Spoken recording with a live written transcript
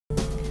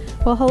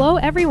Well, hello,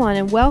 everyone,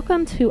 and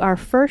welcome to our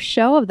first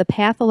show of the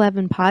Path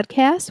 11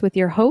 podcast with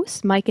your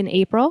hosts, Mike and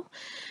April.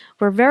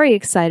 We're very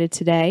excited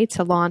today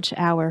to launch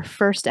our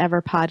first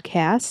ever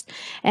podcast,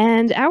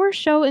 and our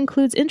show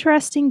includes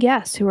interesting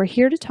guests who are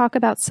here to talk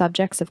about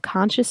subjects of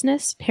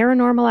consciousness,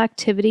 paranormal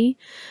activity,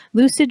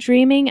 lucid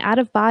dreaming,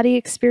 out-of-body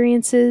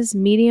experiences,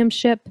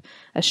 mediumship,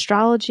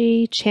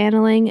 astrology,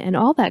 channeling, and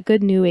all that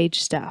good New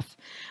Age stuff.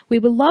 We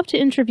would love to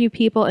interview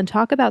people and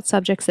talk about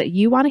subjects that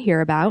you want to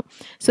hear about.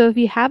 So if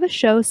you have a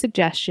show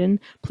suggestion,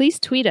 please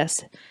tweet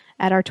us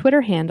at our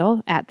Twitter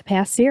handle at the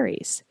Path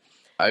Series.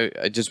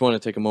 I just want to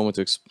take a moment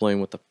to explain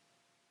what the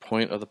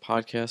point of the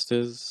podcast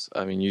is.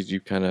 I mean, you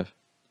kind of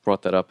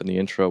brought that up in the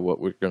intro, what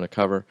we're going to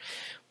cover.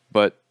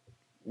 But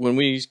when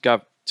we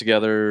got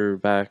together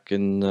back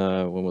in,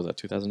 when was that,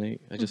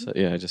 2008? I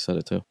just said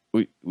it too.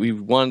 We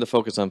wanted to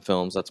focus on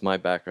films. That's my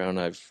background.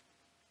 I've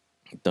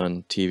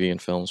done TV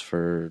and films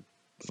for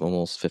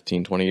almost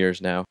 15, 20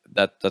 years now.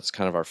 That's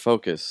kind of our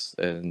focus,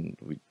 and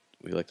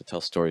we like to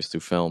tell stories through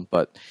film,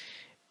 but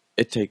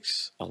it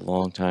takes a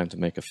long time to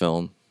make a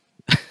film.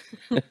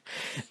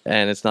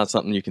 And it's not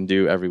something you can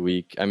do every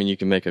week. I mean, you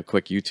can make a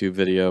quick YouTube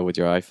video with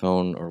your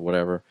iPhone or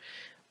whatever,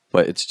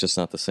 but it's just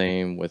not the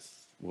same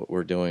with what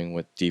we're doing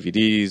with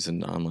DVDs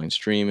and online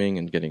streaming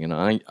and getting in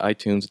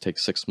iTunes. It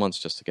takes 6 months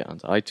just to get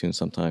onto iTunes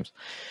sometimes.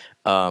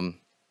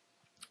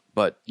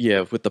 But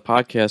yeah, with the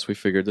podcast, we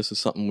figured this is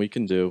something we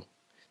can do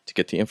to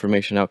get the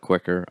information out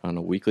quicker on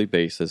a weekly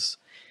basis.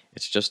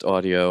 It's just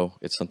audio.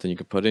 It's something you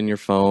can put in your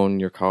phone,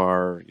 your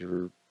car,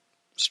 your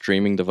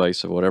streaming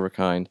device of whatever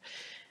kind,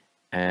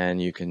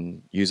 and you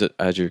can use it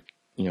as your,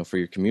 for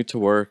your commute to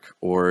work,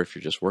 or if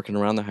you're just working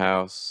around the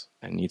house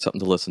and need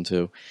something to listen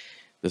to.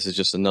 This is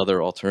just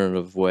another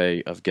alternative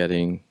way of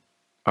getting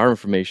our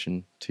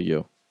information to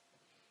you.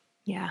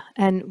 Yeah,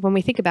 and when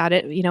we think about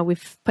it,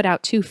 we've put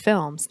out 2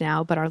 films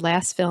now, but our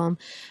last film,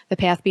 The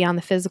Path Beyond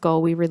the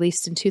Physical, we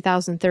released in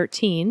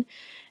 2013,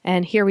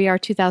 and here we are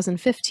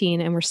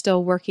 2015, and we're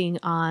still working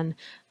on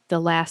the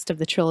last of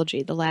the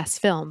trilogy, the last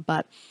film.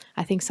 But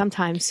I think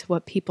sometimes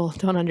what people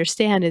don't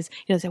understand is,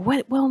 say,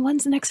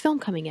 when's the next film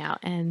coming out?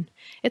 And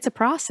it's a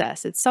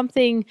process. It's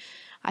something,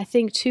 I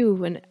think,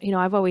 too, and,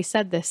 I've always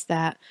said this,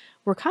 that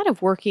we're kind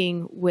of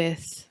working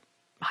with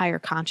higher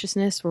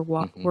consciousness. We're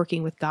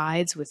working with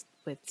guides, with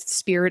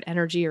spirit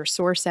energy or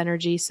source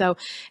energy. So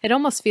it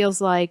almost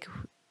feels like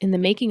in the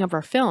making of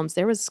our films,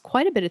 there was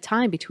quite a bit of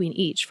time between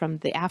each, from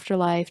the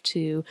Afterlife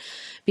to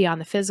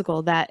Beyond the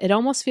Physical, that it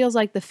almost feels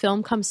like the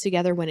film comes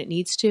together when it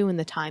needs to and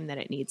the time that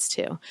it needs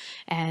to.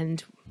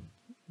 And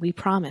we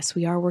promise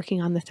we are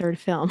working on the 3rd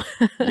film.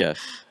 Yes,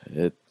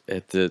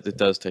 it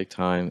does take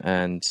time.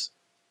 And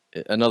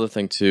another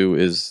thing too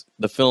is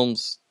the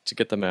films, to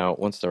get them out,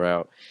 once they're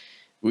out,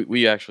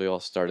 we actually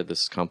all started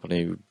this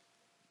company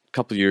a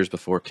couple years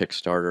before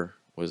Kickstarter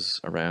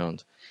was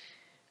around,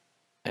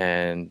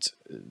 and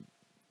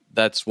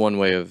that's one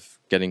way of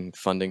getting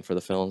funding for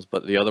the films.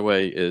 But the other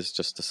way is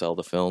just to sell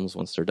the films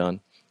once they're done.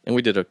 And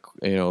we did a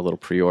little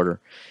pre-order,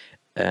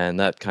 and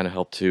that kind of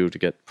helped too to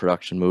get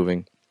production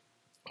moving.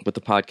 But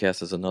the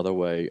podcast is another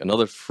way,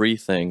 another free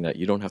thing that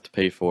you don't have to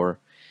pay for.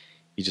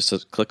 You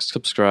just click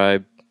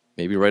subscribe.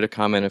 Maybe write a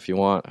comment if you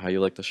want, how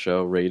you like the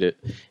show, rate it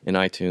in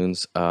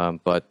iTunes.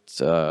 But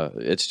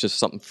it's just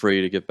something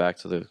free to give back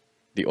to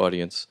the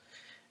audience,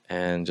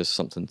 and just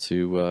something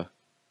to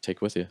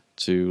take with you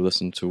to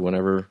listen to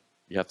whenever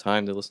you have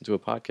time to listen to a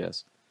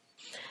podcast.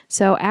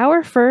 So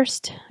our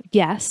first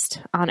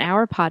guest on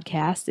our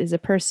podcast is a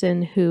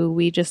person who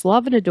we just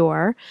love and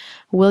adore,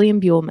 William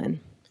Buhlman.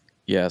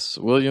 Yes,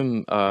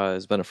 William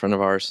has been a friend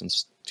of ours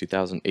since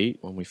 2008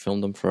 when we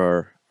filmed him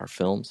for our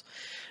films.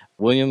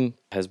 William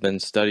has been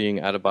studying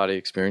out-of-body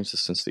experiences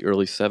since the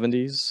early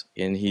 70s,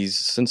 and he's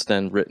since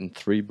then written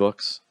 3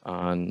 books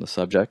on the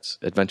subject: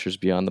 Adventures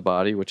Beyond the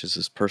Body, which is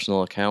his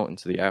personal account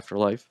into the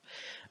afterlife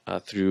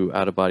through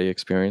out-of-body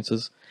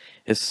experiences.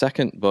 His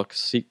second book,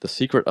 The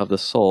Secret of the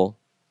Soul,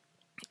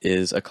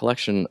 is a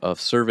collection of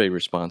survey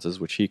responses,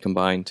 which he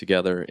combined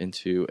together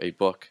into a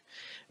book,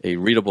 a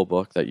readable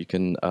book that you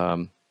can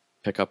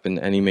pick up in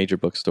any major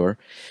bookstore.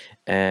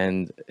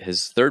 And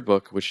his third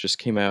book, which just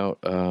came out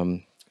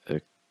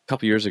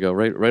couple years ago,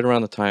 right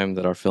around the time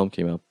that our film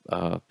came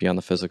out, Beyond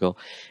the Physical,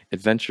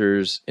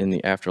 Adventures in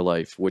the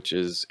Afterlife, which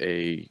is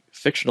a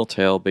fictional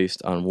tale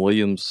based on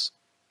William's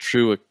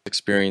true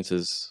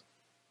experiences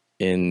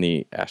in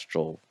the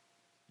astral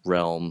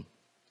realm,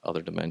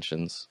 other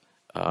dimensions,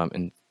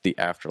 in the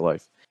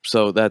afterlife.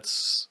 So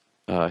that's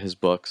his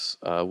books.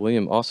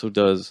 William also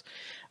does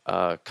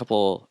a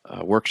couple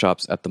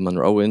workshops at the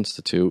Monroe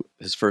Institute.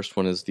 His first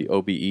one is the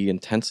OBE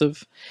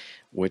Intensive,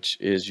 which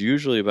is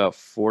usually about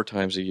 4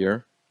 times a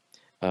year.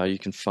 You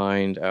can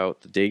find out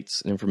the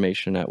dates and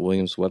information at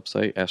William's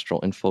website,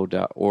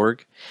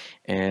 astralinfo.org.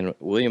 And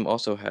William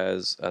also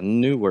has a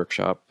new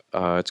workshop.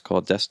 It's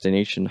called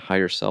Destination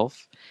Higher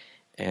Self,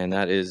 and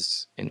that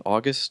is in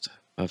August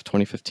of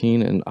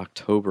 2015 and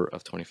October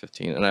of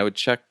 2015. And I would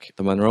check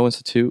the Monroe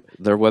Institute,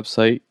 their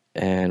website,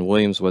 and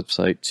William's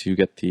website to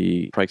get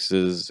the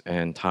prices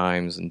and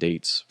times and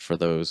dates for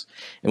those.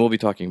 And we'll be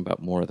talking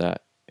about more of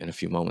that in a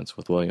few moments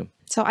with William.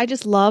 So I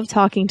just love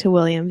talking to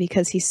William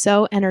because he's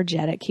so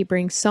energetic. He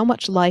brings so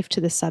much life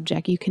to the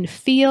subject. You can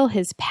feel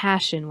his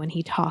passion when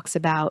he talks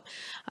about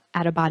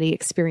out-of-body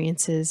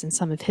experiences and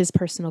some of his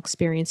personal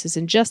experiences,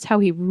 and just how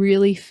he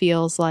really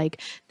feels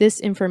like this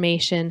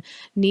information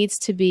needs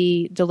to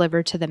be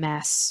delivered to the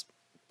mass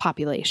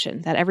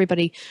population, that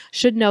everybody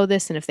should know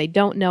this, and if they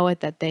don't know it,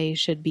 that they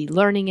should be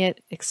learning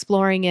it,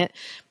 exploring it.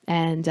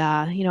 And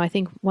I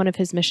think one of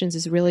his missions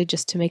is really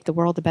just to make the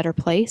world a better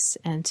place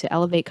and to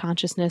elevate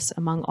consciousness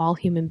among all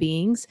human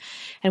beings.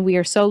 And we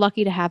are so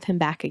lucky to have him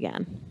back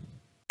again.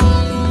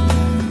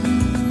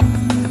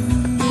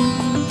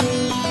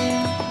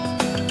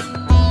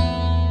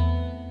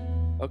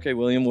 Okay,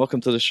 William,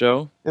 welcome to the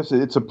show. Yes,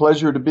 it's a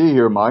pleasure to be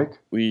here, Mike.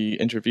 We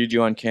interviewed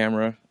you on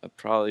camera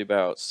probably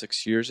about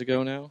 6 years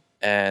ago now,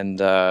 and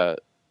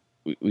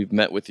we've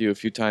met with you a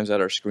few times at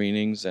our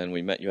screenings, and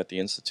we met you at the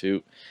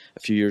Institute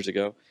a few years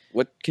ago.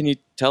 What can you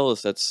tell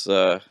us that's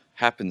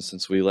happened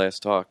since we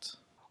last talked?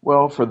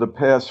 Well, for the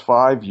past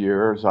 5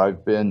 years,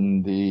 I've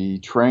been the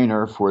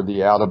trainer for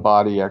the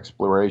Out-of-Body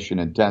Exploration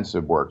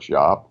Intensive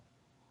Workshop,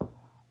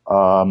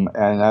 and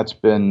that's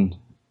been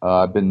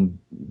I've been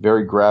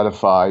very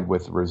gratified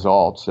with the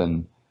results,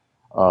 and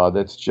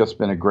that's just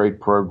been a great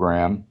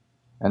program.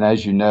 And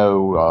as you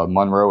know,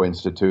 Monroe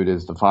Institute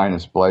is the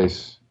finest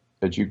place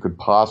that you could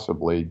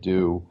possibly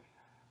do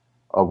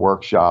a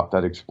workshop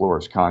that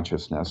explores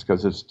consciousness,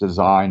 because it's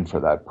designed for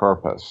that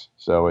purpose.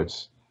 So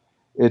it's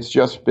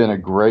just been a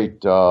great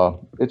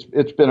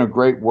it's been a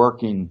great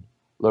working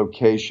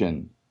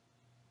location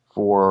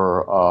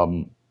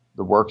for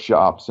the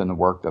workshops and the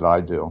work that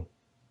I do.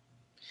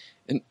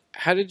 And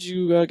how did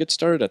you get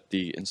started at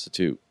the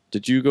Institute?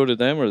 Did you go to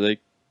them, or they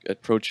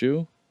approach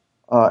you?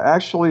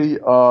 Actually,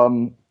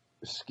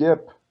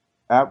 Skip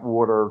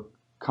Atwater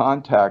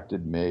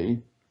contacted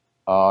me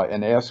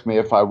and asked me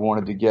if I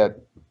wanted to get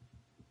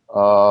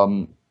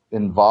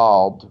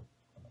involved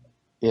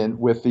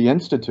with the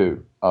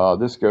Institute.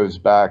 This goes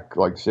back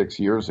like 6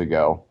 years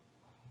ago,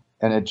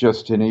 and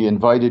he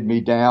invited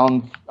me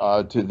down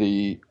to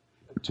the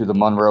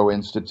Monroe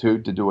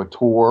Institute to do a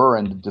tour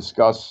and to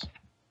discuss,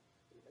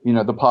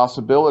 the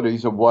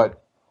possibilities of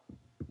what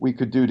we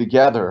could do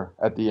together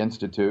at the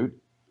Institute.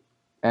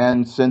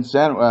 And since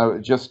then,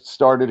 it just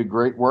started a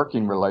great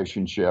working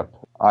relationship.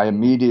 I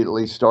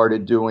immediately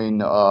started doing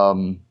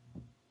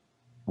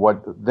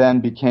what then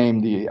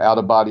became the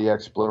Out-of-Body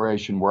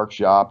Exploration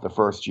Workshop. The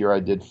first year I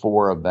did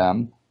 4 of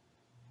them.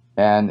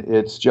 And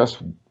it's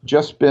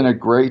just been a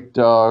great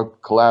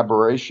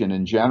collaboration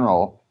in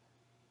general.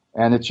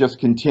 And it's just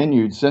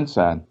continued since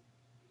then.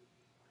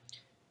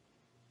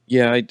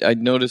 Yeah, I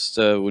noticed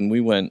when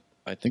we went,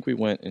 I think we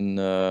went in,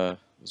 it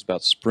was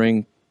about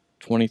spring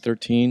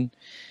 2013.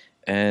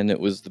 And it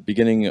was the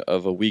beginning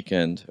of a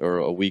weekend or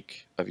a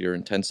week of your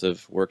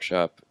intensive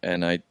workshop.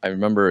 And I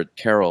remember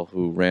Carol,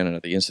 who ran it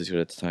at the Institute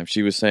at the time,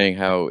 she was saying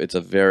how it's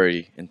a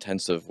very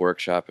intensive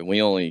workshop, and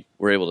we only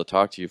were able to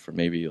talk to you for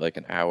maybe like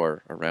an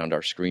hour around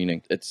our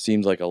screening. It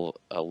seems like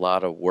a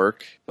lot of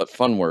work, but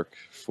fun work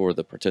for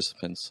the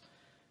participants.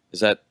 Is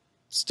that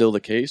still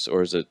the case,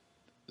 or is it?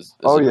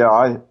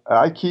 Yeah,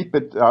 I keep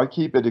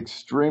it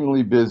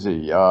extremely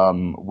busy.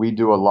 We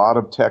do a lot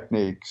of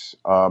techniques.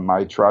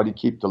 I try to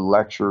keep the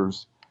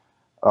lectures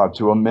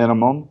to a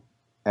minimum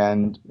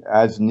and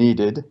as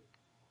needed.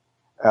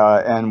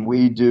 And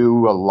we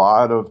do a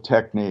lot of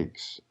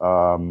techniques.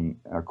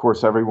 Of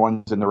course,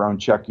 everyone's in their own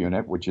check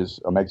unit, which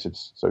makes it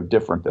so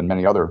different than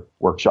many other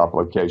workshop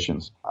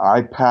locations.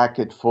 I pack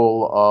it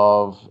full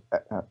of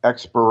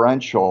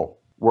experiential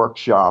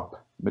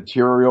workshop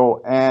material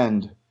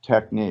and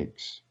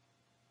techniques,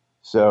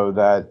 so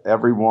that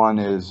everyone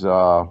is,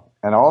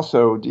 and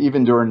also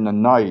even during the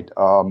night,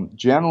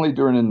 generally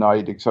during the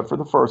night, except for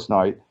the first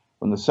night,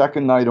 from the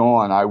second night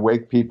on, I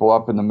wake people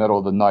up in the middle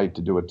of the night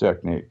to do a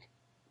technique,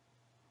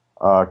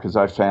 because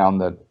I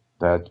found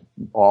that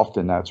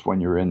often that's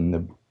when you're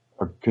in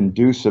a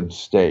conducive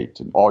state,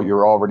 and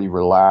you're already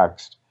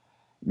relaxed.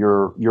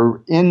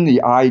 You're in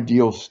the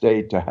ideal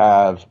state to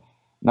have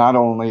not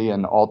only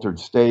an altered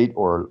state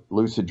or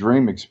lucid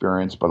dream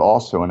experience, but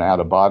also an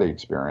out-of-body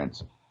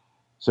experience.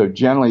 So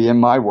generally in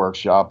my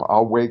workshop,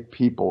 I'll wake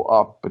people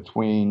up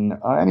between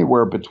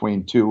anywhere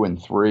between 2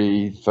 and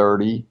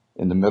 3:30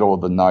 in the middle of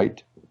the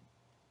night.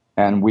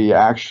 And we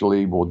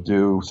actually will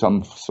do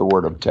some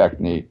sort of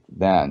technique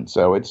then.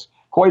 So it's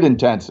quite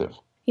intensive.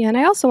 Yeah, and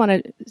I also want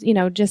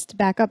to, just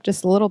back up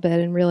just a little bit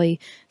and really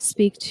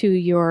speak to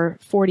your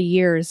 40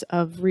 years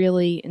of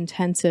really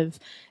intensive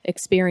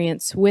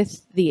experience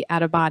with the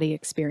out-of-body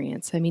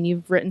experience. I mean,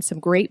 you've written some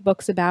great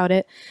books about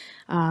it,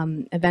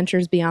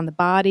 Adventures Beyond the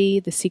Body,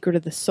 The Secret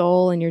of the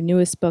Soul, and your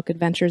newest book,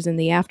 Adventures in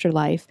the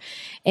Afterlife.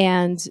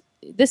 And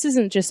this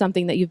isn't just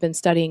something that you've been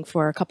studying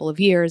for a couple of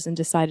years and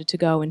decided to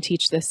go and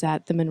teach this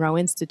at the Monroe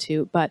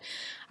Institute, but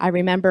I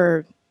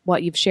remember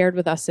what you've shared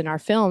with us in our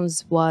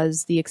films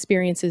was the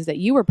experiences that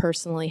you were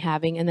personally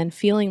having, and then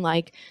feeling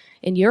like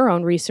in your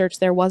own research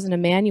there wasn't a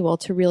manual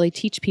to really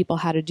teach people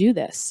how to do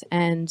this.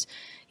 And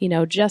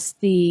just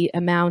the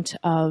amount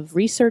of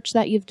research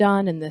that you've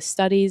done and the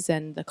studies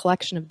and the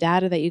collection of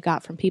data that you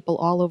got from people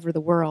all over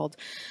the world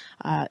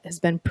has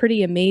been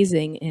pretty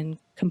amazing in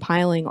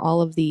compiling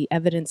all of the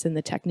evidence and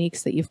the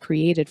techniques that you've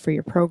created for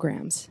your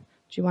programs.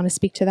 Do you want to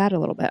speak to that a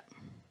little bit?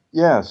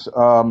 Yes,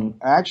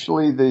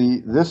 actually,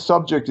 this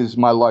subject is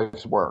my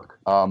life's work.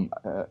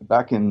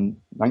 Back in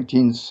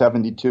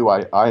 1972,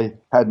 I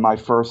had my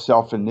first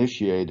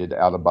self-initiated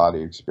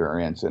out-of-body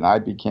experience, and I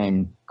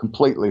became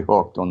completely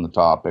hooked on the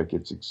topic.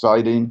 It's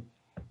exciting.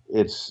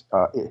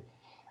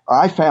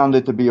 I found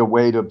it to be a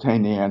way to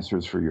obtain the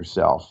answers for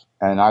yourself,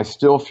 and I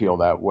still feel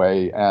that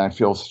way, and I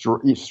feel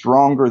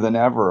stronger than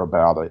ever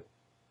about it,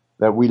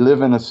 that we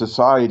live in a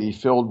society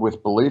filled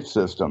with belief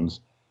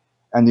systems.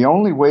 And the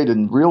only way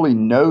to really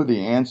know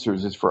the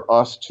answers is for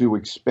us to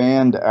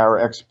expand our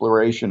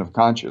exploration of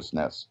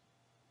consciousness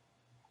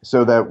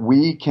so that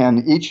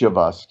each of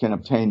us can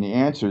obtain the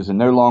answers and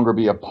no longer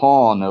be a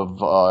pawn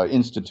of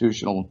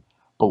institutional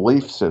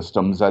belief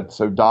systems that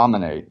so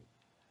dominate.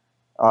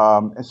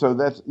 And so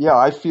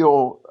I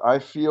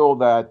feel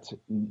that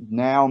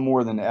now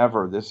more than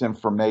ever, this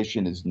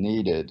information is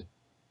needed,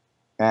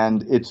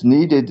 and it's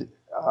needed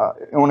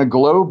on a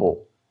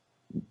global.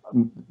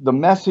 The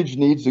message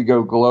needs to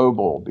go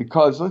global,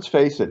 because let's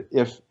face it,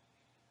 if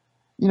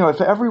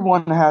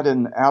everyone had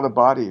an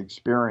out-of-body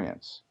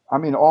experience, I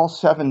mean, all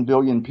 7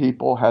 billion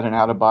people had an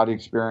out-of-body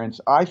experience,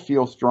 I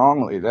feel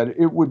strongly that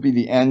it would be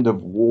the end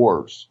of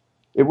wars.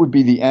 It would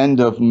be the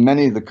end of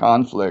many of the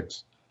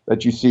conflicts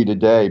that you see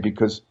today,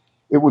 because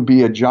it would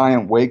be a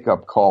giant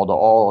wake-up call to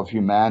all of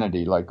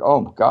humanity, like,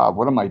 oh God,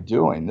 what am I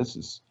doing? This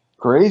is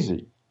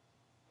crazy.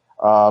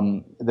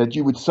 That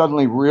you would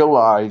suddenly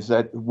realize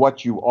that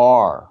what you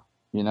are,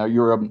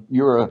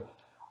 you're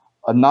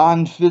a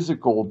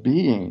non-physical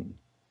being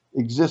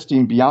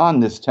existing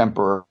beyond this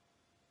temporary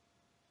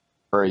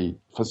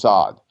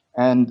facade,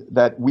 and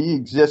that we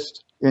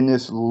exist in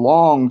this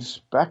long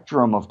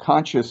spectrum of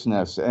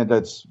consciousness, and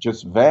that's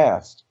just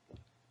vast.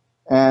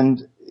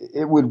 And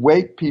it would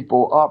wake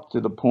people up to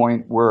the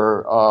point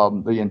where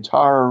the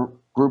entire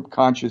group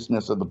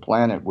consciousness of the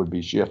planet would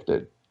be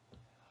shifted.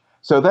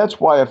 So that's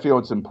why I feel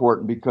it's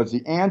important, because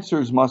the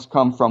answers must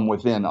come from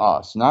within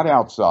us, not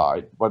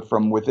outside, but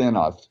from within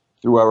us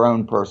through our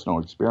own personal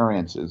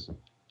experiences.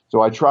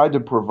 So I tried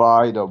to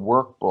provide a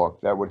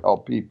workbook that would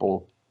help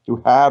people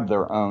to have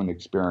their own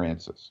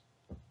experiences.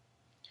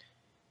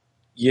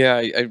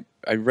 Yeah,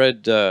 I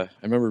read, I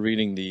remember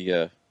reading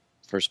the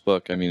first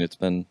book. I mean, it's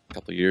been a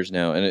couple of years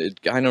now, and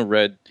it kind of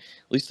read,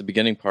 at least the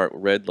beginning part,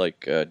 read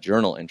like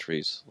journal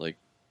entries, like,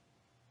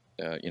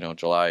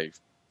 July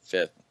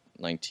 5th.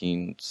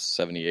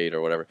 1978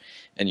 or whatever,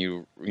 and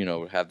you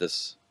have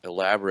this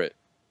elaborate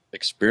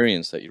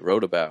experience that you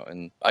wrote about,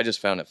 and I just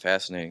found it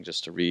fascinating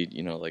just to read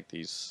like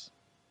these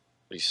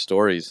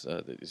stories,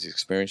 these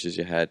experiences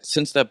you had.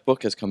 Since that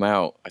book has come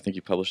out, I think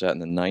you published that in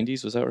the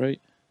 90s, was that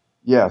right?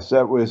 Yes,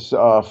 that was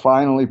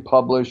finally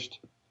published.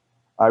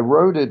 I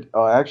wrote it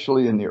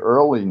actually in the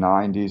early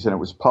 90s, and it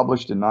was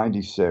published in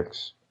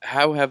 96.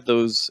 How have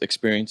those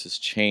experiences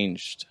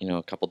changed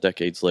a couple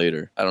decades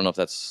later? I don't know if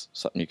that's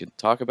something you could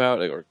talk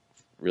about or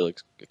really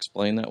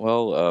explain that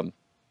well.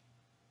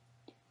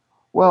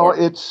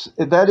 It's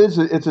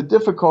a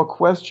difficult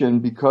question,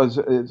 because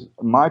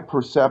my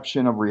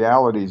perception of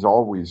reality is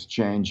always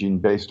changing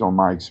based on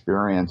my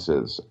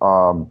experiences.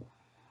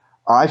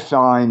 I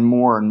find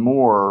more and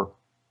more,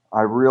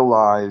 I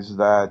realize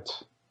that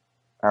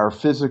our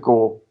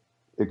physical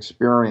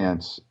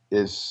experience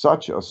is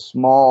such a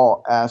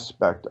small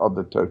aspect of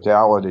the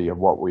totality of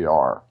what we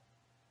are.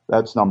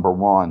 That's number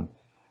one.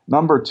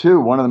 Number two,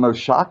 one of the most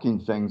shocking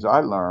things I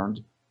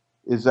learned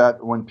is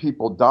that when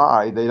people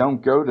die, they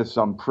don't go to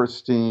some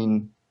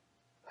pristine,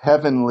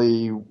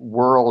 heavenly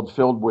world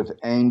filled with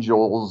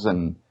angels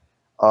and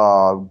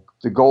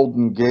the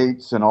golden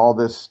gates and all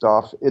this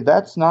stuff.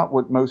 That's not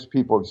what most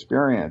people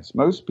experience.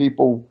 Most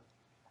people,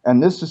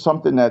 and this is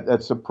something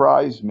that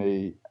surprised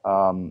me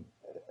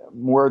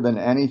more than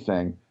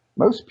anything,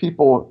 most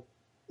people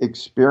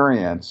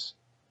experience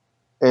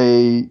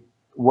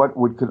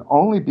what could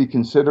only be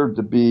considered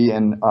to be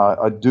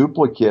a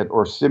duplicate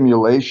or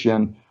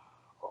simulation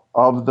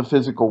of the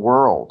physical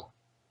world,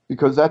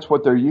 because that's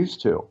what they're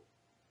used to.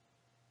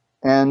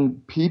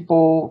 And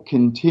people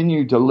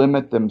continue to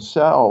limit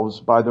themselves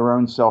by their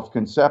own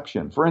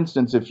self-conception. For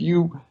instance,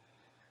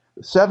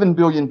 7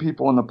 billion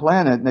people on the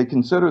planet, and they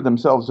consider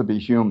themselves to be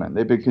human.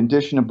 They've been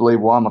conditioned to believe,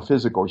 well, I'm a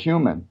physical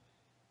human,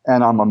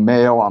 and I'm a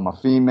male, I'm a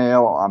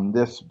female, I'm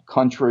this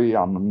country,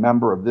 I'm a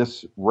member of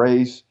this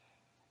race.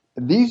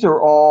 These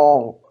are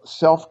all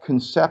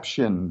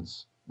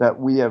self-conceptions that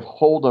we have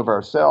hold of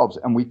ourselves,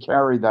 and we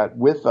carry that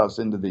with us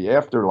into the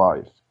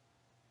afterlife.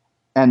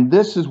 And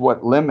this is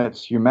what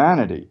limits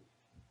humanity.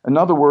 In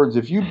other words,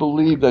 if you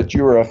believe that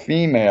you're a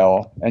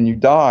female and you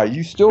die,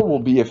 you still will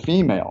be a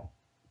female.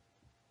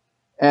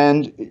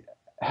 And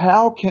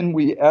how can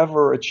we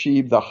ever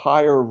achieve the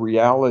higher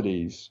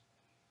realities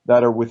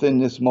that are within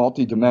this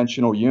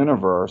multidimensional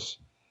universe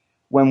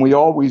when we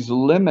always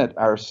limit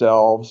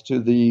ourselves to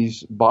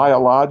these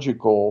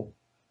biological,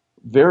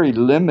 very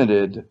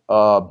limited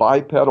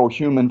bipedal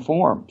human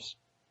forms?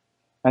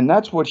 And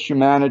that's what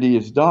humanity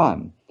has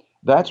done.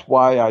 That's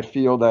why I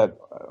feel that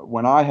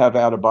when I have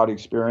out of body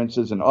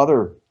experiences and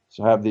others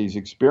have these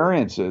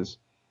experiences,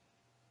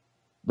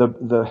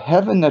 the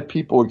heaven that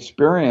people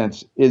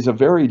experience is a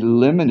very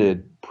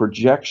limited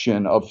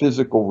projection of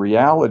physical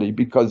reality,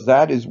 because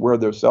that is where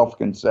their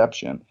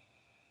self-conception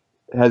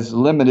has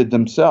limited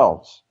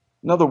themselves.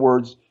 In other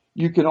words,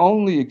 you can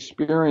only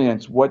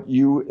experience what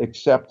you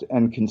accept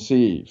and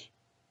conceive.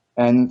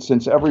 And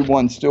since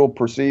everyone still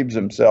perceives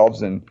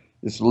themselves in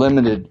this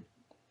limited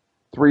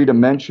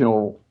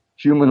three-dimensional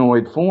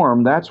humanoid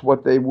form, that's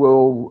what they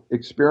will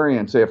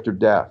experience after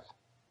death.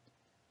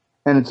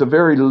 And it's a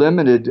very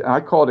limited,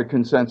 I call it a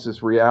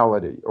consensus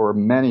reality, or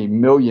many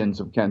millions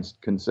of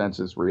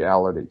consensus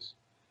realities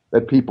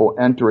that people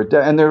enter at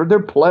death. And they're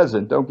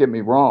pleasant, don't get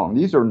me wrong.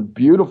 These are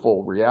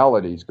beautiful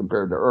realities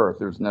compared to Earth.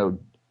 There's no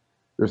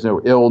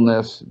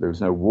illness,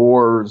 there's no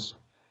wars,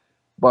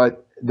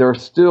 but they're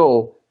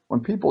still, when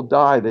people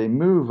die, they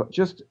move.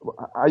 Just,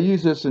 I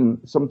use this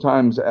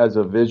sometimes as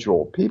a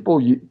visual.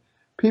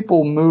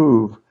 People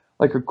move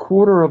like a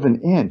quarter of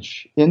an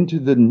inch into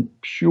the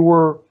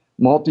pure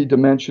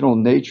multidimensional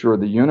nature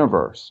of the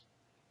universe.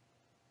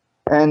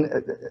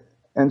 And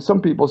some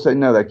people say,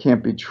 no, that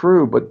can't be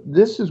true. But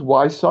this is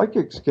why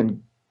psychics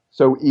can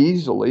so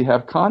easily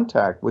have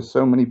contact with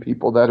so many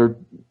people that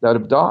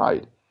have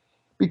died,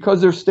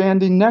 because they're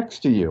standing next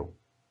to you.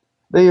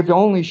 They have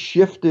only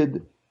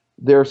shifted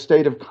their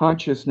state of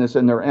consciousness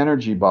and their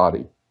energy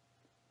body.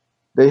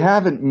 They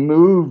haven't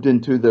moved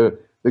into the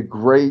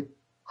great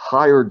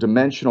higher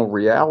dimensional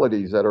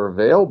realities that are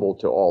available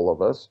to all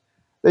of us.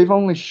 They've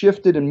only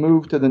shifted and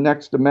moved to the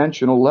next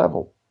dimensional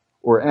level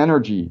or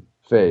energy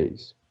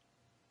phase.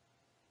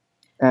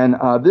 And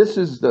this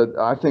is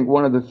I think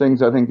one of the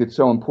things I think it's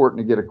so important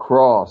to get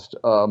across,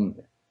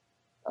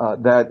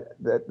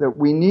 that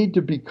we need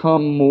to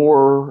become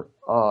more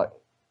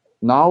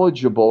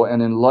knowledgeable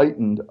and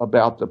enlightened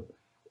about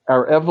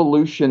our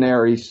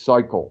evolutionary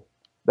cycle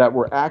that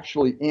we're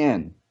actually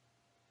in,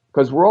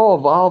 because we're all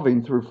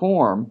evolving through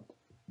form,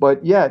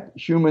 but yet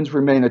humans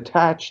remain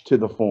attached to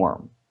the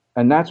form,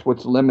 and that's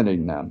what's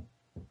limiting them.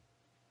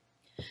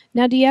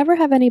 Now, do you ever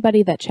have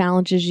anybody that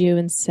challenges you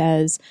and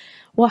says,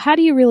 well, how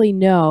do you really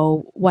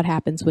know what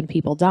happens when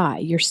people die?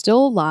 You're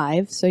still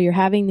alive, so you're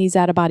having these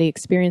out-of-body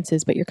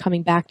experiences, but you're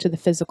coming back to the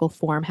physical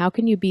form. How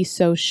can you be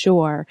so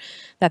sure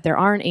that there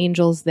aren't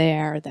angels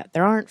there, that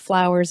there aren't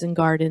flowers and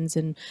gardens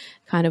and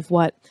kind of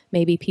what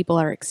maybe people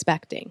are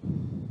expecting?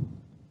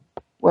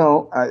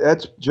 Well,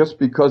 that's just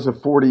because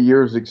of 40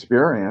 years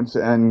experience.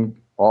 And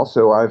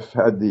also I've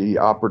had the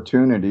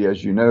opportunity,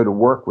 as you know, to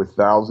work with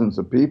thousands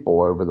of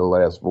people over the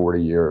last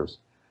 40 years.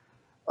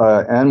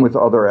 And with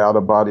other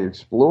out-of-body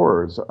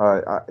explorers.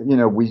 I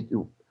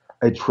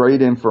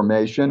trade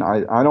information.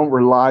 I don't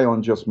rely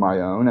on just my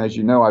own. As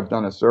you know, I've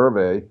done a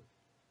survey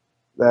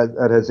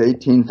that has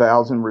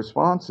 18,000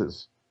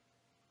 responses.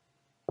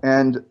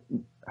 And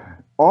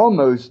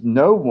almost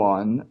no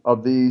one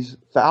of these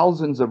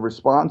thousands of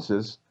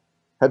responses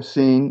have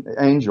seen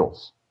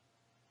angels.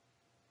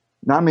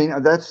 Now,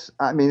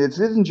 it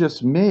isn't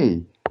just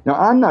me. Now,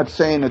 I'm not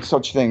saying that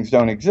such things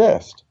don't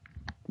exist.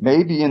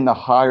 Maybe in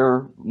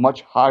the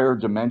much higher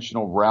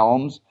dimensional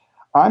realms.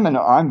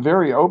 I'm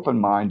very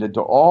open-minded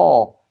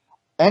to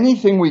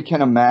anything we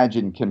can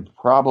imagine can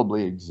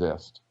probably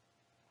exist.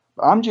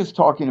 I'm just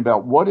talking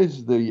about what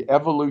is the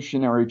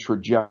evolutionary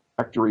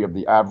trajectory of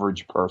the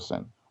average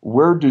person.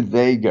 Where do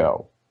they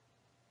go?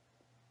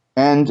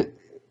 And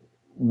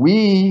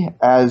we,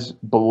 as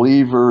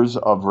believers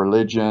of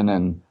religion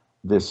and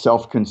this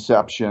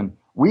self-conception,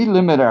 we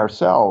limit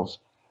ourselves,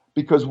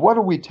 because what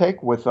do we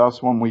take with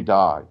us when we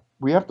die?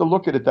 We have to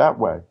look at it that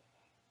way.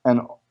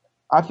 And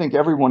I think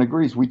everyone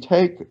agrees.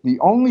 The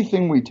only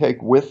thing we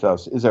take with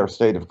us is our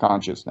state of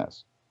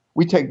consciousness.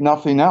 We take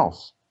nothing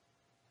else.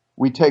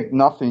 We take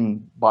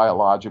nothing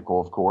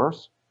biological, of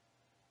course.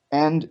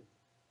 And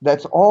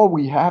that's all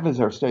we have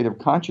is our state of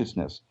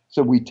consciousness.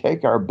 So we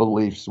take our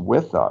beliefs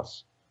with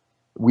us.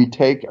 We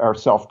take our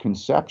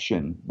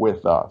self-conception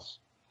with us.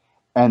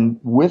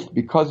 And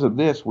because of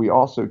this, we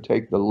also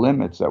take the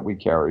limits that we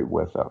carry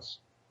with us.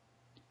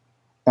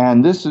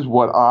 And this is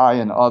what I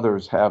and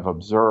others have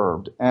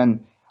observed.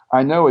 And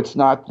I know it's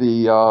not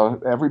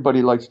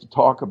everybody likes to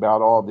talk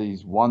about all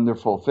these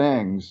wonderful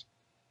things,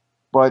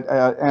 but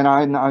and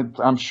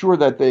I'm sure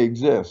that they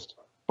exist.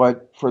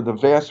 But for the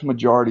vast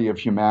majority of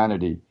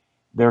humanity,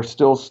 they're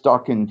still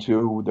stuck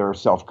into their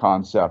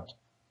self-concept.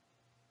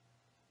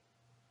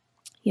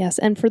 Yes,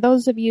 and for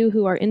those of you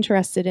who are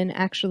interested in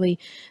actually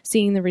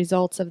seeing the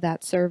results of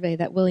that survey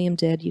that William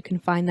did, you can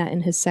find that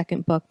in his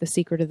second book, The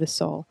Secret of the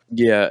Soul.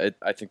 Yeah,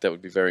 I think that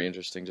would be very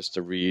interesting just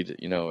to read,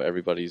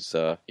 everybody's,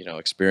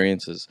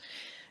 experiences.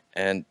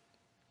 And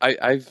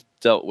I've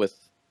dealt with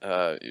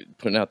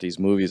putting out these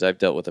movies, I've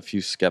dealt with a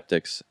few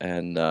skeptics,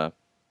 and I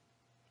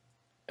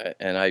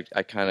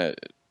kind of,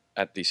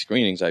 at these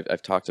screenings,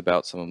 I've talked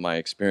about some of my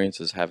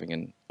experiences having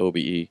an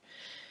OBE,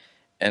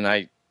 and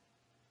I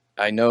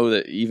know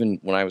that even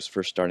when I was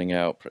first starting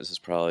out, this is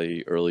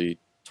probably early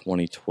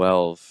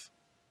 2012,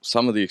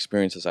 some of the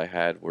experiences I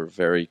had were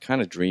very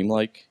kind of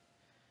dreamlike,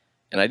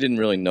 and I didn't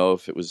really know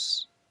if it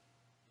was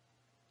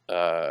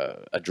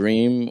a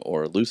dream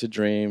or a lucid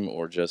dream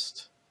or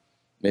just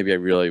maybe I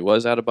really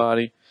was out of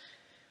body.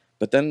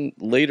 But then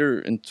later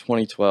in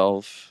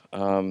 2012,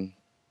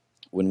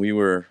 when we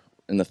were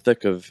in the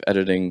thick of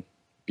editing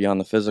Beyond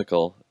the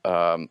Physical,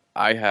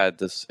 I had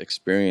this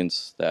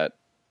experience that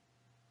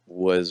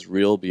was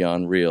real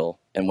beyond real.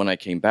 And when I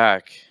came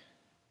back,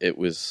 it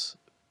was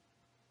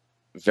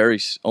very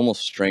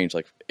almost strange,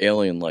 like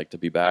alien-like to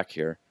be back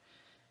here.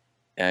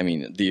 I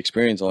mean, the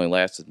experience only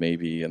lasted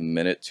maybe a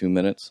minute, 2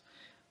 minutes,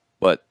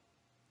 but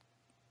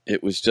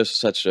it was just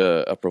such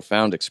a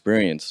profound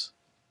experience.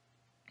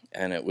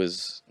 And it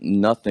was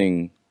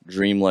nothing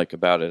dreamlike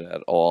about it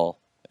at all.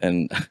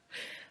 And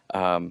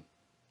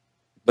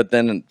but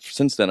then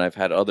since then, I've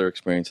had other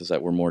experiences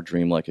that were more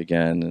dreamlike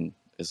again. And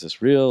is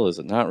this real? Is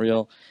it not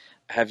real?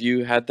 Have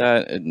you had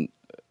that,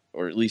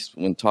 or at least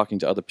when talking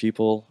to other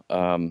people,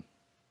 the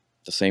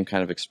same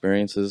kind of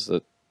experiences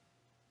that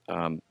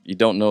you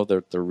don't know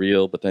that they're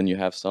real, but then you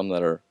have some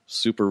that are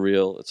super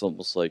real? It's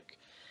almost like,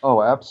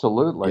 Oh,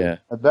 absolutely. yeah,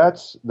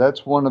 That's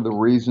one of the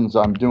reasons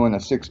I'm doing a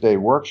 6-day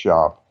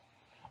workshop.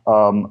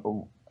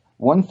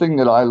 One thing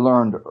that I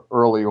learned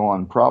early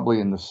on, probably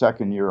in the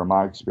second year of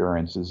my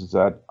experiences, is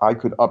that I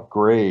could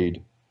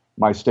upgrade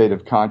my state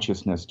of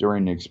consciousness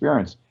during the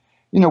experience.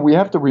 You know, we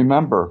have to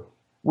remember,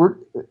 we're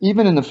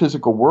even in the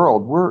physical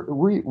world,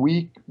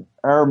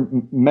 our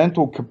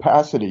mental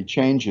capacity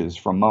changes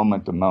from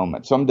moment to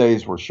moment. Some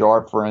days we're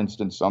sharp, for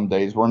instance, some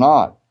days we're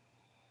not.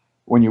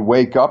 When you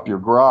wake up, you're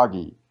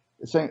groggy.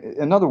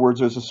 In other words,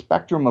 there's a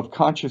spectrum of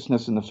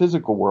consciousness in the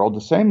physical world.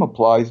 The same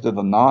applies to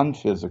the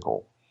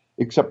non-physical,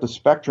 except the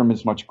spectrum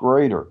is much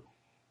greater.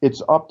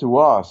 It's up to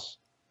us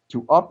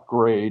to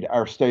upgrade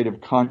our state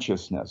of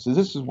consciousness.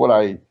 This is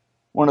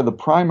one of the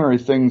primary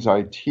things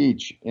I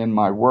teach in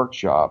my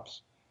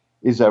workshops,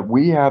 is that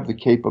we have the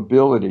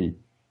capability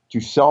to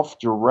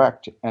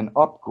self-direct and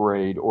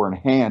upgrade or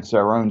enhance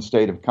our own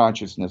state of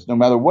consciousness, no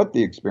matter what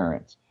the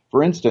experience.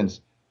 For instance,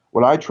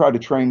 what I try to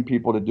train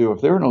people to do, if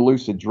they're in a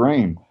lucid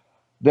dream,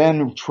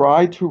 then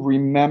try to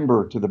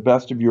remember to the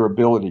best of your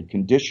ability,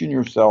 condition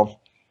yourself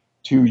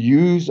to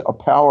use a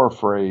power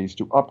phrase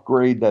to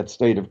upgrade that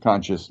state of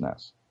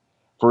consciousness.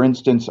 For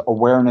instance,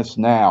 awareness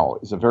now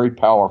is a very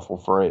powerful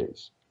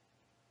phrase,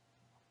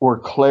 or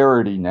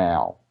clarity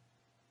now.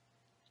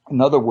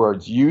 In other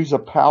words, use a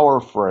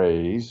power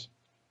phrase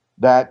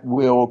that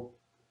will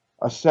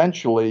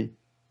essentially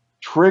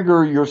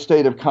trigger your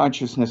state of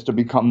consciousness to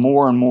become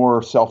more and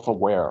more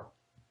self-aware.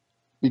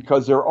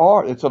 Because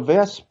it's a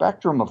vast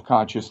spectrum of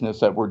consciousness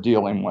that we're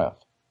dealing with,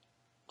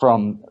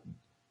 from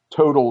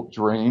total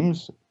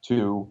dreams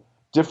to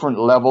different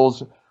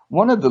levels.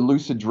 One of the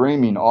lucid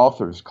dreaming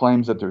authors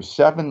claims that there's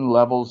 7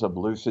 levels of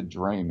lucid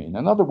dreaming.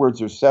 In other words,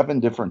 there's 7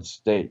 different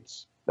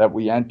states that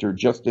we enter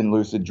just in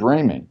lucid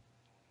dreaming.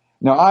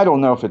 Now, I don't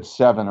know if it's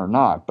 7 or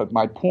not, but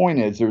my point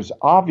is there's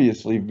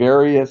obviously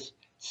various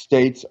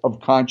states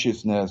of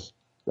consciousness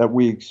that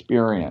we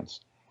experience.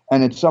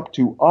 And it's up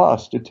to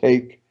us to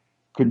take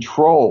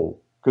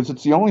control, because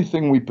it's the only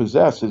thing we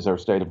possess is our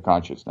state of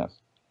consciousness.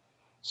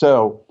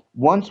 So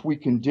once we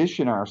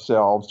condition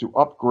ourselves to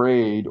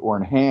upgrade or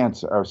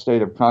enhance our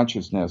state of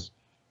consciousness,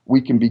 we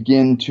can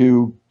begin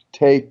to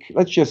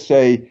let's just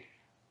say,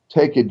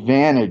 take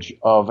advantage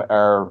of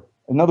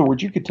in other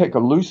words, you could take a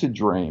lucid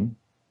dream,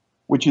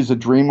 which is a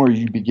dream where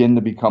you begin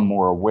to become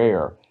more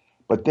aware,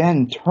 but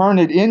then turn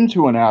it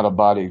into an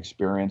out-of-body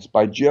experience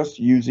by just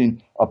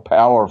using a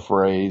power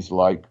phrase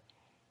like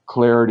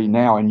clarity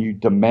now, and you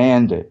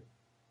demand it.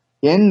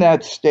 In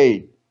that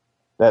state,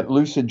 that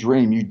lucid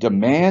dream, you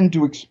demand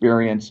to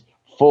experience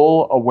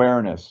full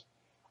awareness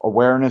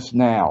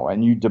now,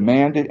 and you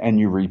demand it and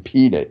you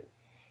repeat it.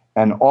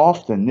 And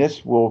often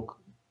this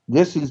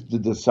is the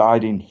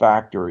deciding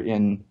factor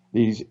in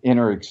these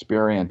inner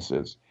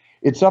experiences.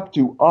 It's up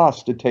to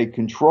us to take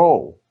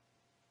control.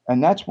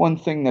 And that's one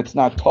thing that's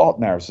not taught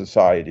in our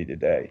society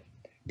today.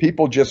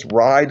 People just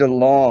ride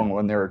along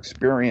on their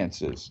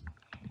experiences,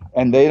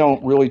 and they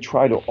don't really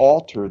try to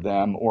alter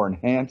them or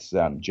enhance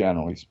them,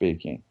 generally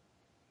speaking.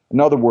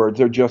 In other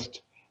words,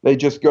 they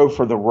just go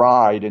for the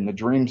ride in the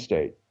dream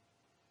state.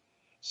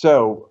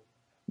 So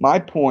my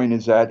point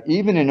is that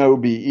even in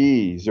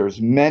OBEs,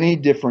 there's many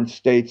different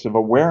states of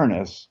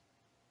awareness.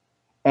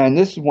 And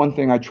this is one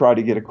thing I try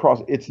to get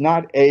across. It's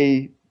not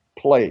a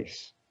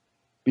place,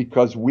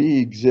 because we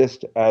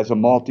exist as a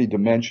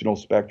multidimensional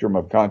spectrum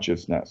of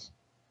consciousness.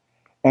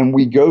 And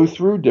we go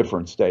through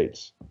different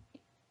states.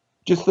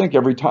 Just think,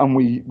 every time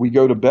we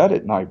go to bed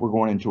at night, we're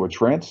going into a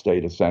trance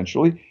state,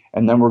 essentially,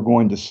 and then we're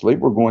going to sleep.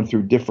 We're going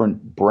through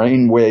different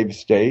brainwave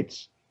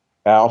states,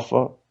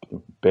 alpha,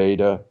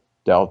 beta,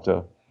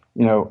 delta,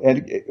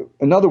 And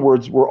in other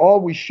words, we're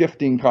always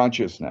shifting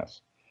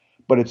consciousness,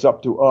 but it's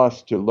up to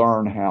us to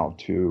learn how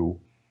to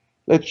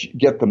let's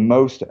get the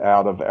most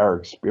out of our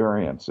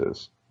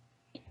experiences.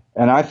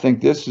 And I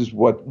think this is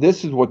what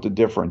the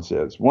difference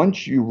is.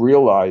 Once you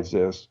realize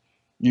this,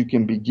 you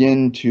can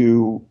begin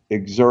to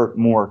exert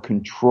more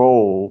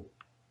control,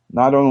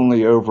 not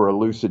only over a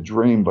lucid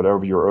dream, but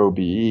over your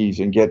OBEs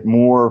and get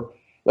more,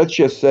 let's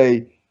just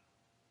say,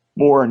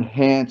 more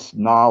enhanced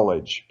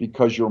knowledge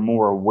because you're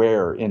more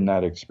aware in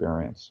that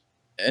experience.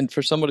 And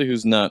for somebody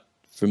who's not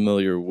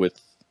familiar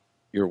with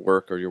your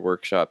work or your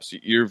workshops,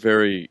 you're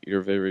very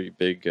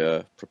big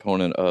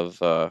proponent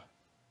of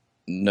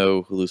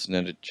no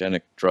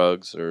hallucinogenic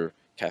drugs or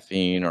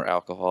caffeine or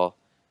alcohol.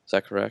 Is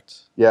that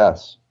correct?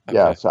 Yes, Okay.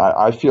 yes.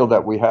 I feel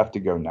that we have to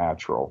go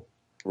natural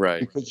Right.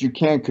 because you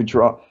can't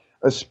control,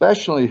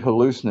 especially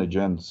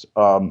hallucinogens,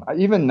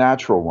 even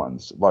natural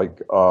ones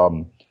like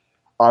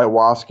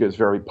ayahuasca is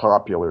very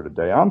popular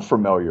today. I'm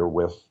familiar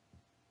with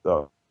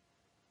the,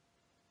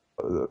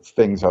 the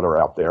things that are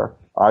out there.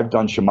 I've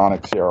done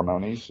shamanic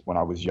ceremonies when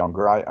I was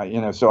younger.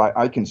 So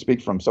I can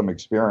speak from some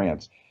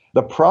experience.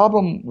 The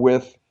problem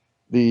with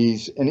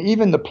these, and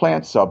even the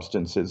plant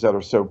substances that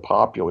are so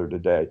popular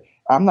today,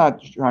 I'm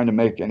not trying to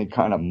make any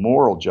kind of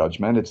moral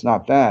judgment. It's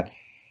not that.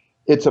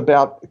 It's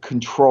about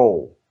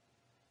control.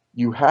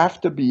 You have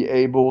to be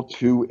able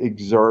to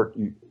exert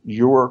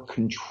your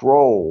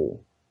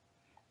control.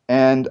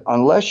 And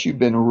unless you've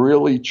been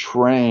really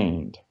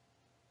trained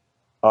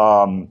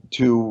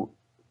to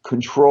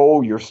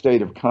control your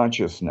state of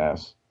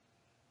consciousness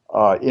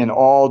in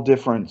all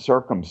different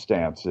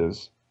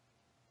circumstances,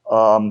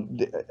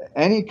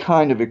 any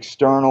kind of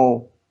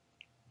external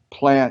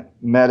plant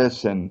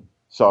medicine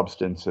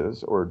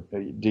substances or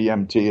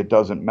DMT, it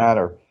doesn't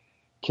matter,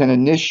 can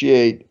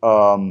initiate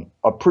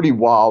a pretty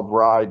wild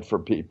ride for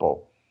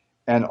people.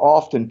 And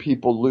often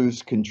people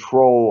lose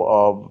control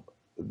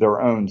of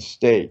their own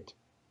state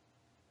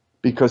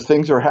because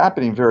things are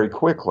happening very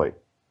quickly.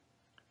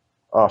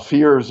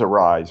 Fears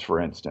arise, for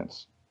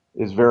instance,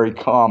 is very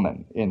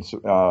common in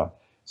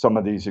some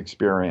of these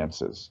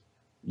experiences.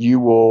 You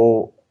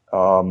will,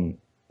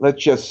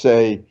 let's just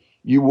say,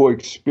 you will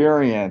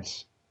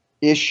experience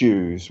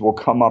issues will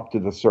come up to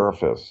the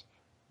surface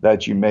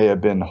that you may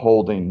have been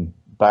holding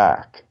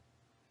back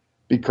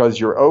because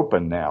you're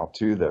open now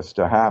to this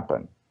to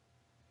happen.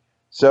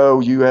 So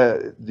you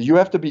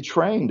have to be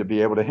trained to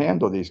be able to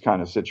handle these kind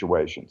of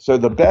situations. So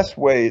the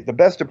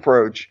best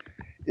approach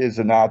is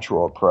a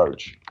natural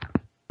approach.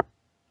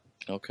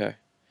 Okay.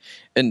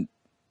 And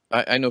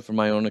I know from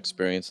my own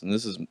experience, and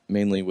this is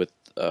mainly with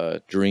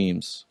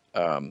dreams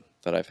that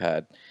I've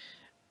had.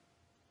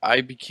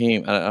 I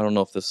don't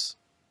know if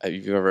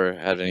you've ever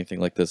had anything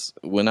like this.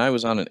 When I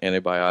was on an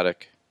antibiotic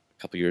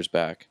a couple years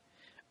back,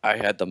 I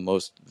had the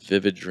most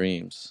vivid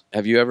dreams.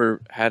 Have you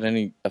ever had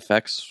any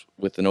effects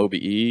with an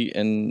OBE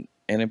and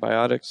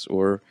antibiotics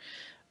or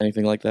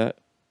anything like that?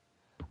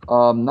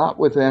 Not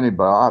with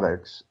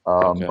antibiotics,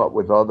 Okay. but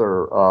with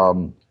other.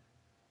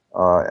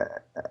 Uh,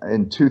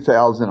 in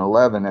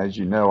 2011, as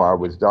you know, I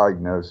was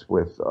diagnosed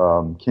with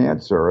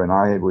cancer, and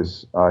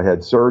I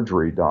had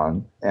surgery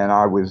done, and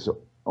I was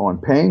on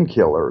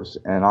painkillers,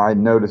 and I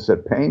noticed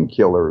that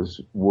painkillers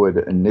would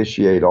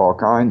initiate all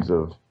kinds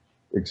of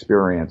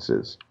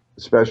experiences,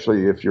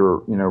 especially if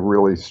you're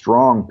really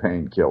strong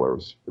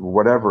painkillers,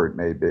 whatever it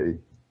may be.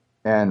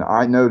 And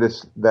I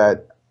noticed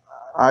that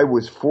I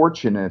was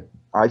fortunate,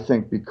 I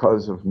think,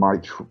 because of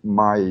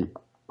my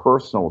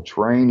personal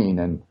training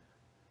and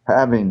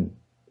having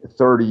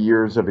 30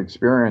 years of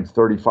experience,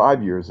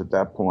 35 years at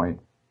that point.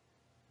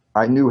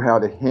 I knew how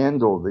to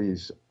handle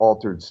these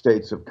altered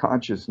states of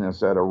consciousness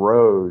that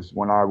arose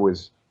when I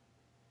was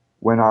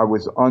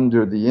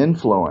under the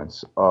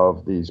influence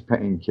of these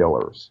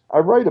painkillers. I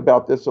write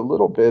about this a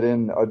little bit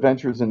in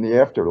Adventures in the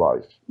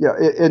Afterlife. Yeah,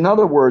 in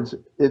other words,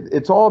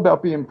 it's all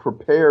about being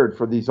prepared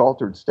for these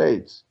altered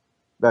states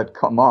that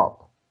come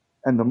up.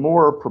 And the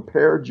more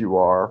prepared you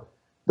are,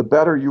 the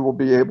better you will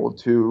be able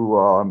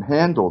to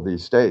handle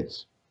these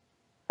states.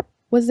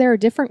 Was there a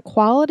different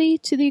quality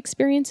to the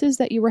experiences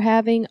that you were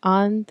having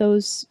on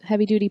those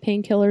heavy duty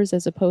painkillers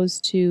as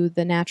opposed to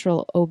the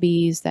natural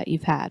OBs that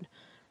you've had?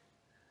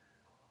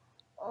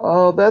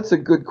 Oh, that's a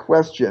good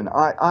question.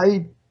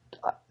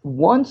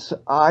 Once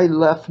I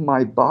left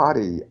my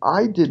body,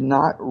 I did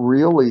not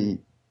really.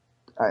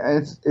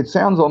 It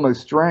sounds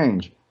almost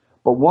strange,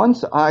 but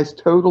once I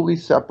totally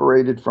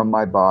separated from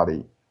my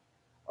body,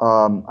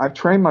 I've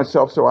trained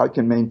myself so I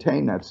can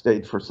maintain that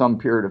state for some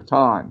period of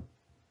time.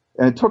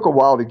 And it took a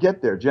while to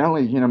get there.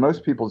 Generally,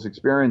 most people's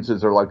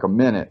experiences are like a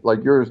minute,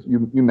 like yours,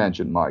 you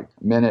mentioned, Mike,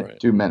 a minute, Right.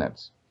 2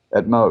 minutes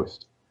at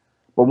most.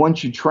 But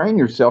once you train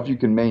yourself, you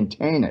can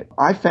maintain it.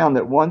 I found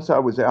that once I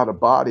was out of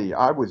body,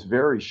 I was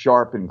very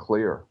sharp and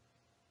clear.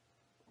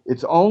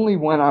 It's only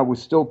when I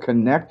was still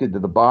connected to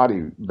the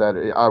body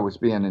that I was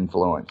being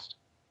influenced.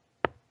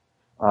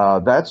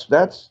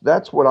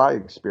 That's what I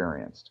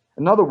experienced.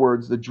 In other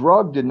words, the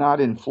drug did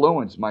not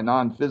influence my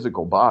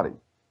non-physical body.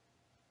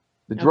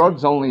 The Okay.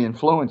 drugs only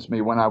influenced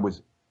me when I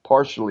was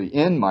partially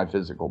in my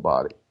physical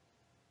body.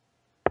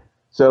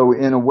 So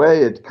in a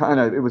way, it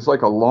was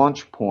like a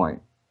launch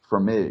point for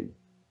me,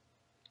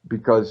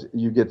 because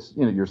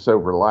you're so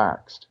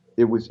relaxed.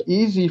 It was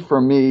easy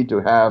for me to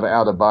have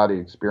out-of-body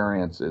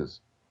experiences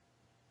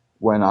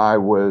when I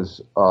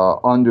was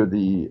under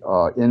the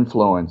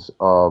influence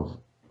of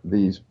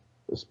these,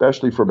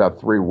 especially for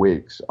about 3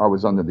 weeks. I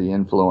was under the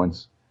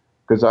influence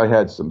because I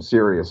had some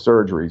serious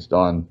surgeries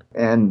done.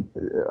 And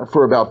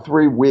for about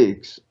 3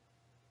 weeks,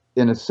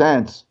 in a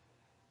sense,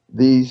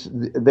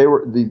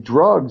 the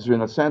drugs,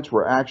 in a sense,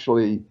 were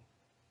actually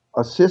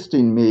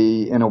assisting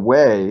me in a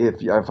way,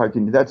 if I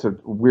can, that's a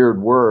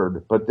weird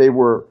word, but they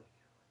were,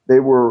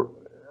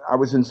 I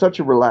was in such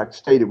a relaxed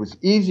state. It was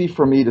easy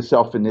for me to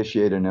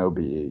self-initiate an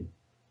OBE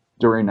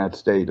during that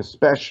state,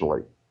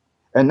 especially.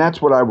 And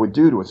that's what I would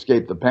do to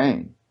escape the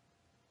pain.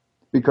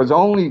 Because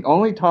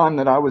only time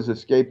that I was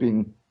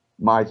escaping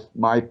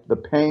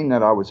the pain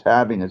that I was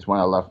having is when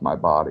I left my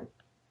body.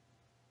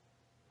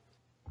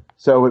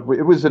 So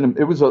it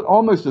was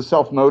almost a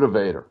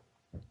self-motivator.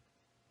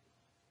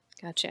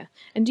 Gotcha.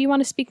 And do you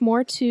want to speak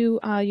more to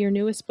your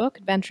newest book,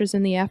 Adventures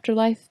in the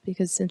Afterlife?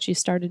 Because since you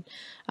started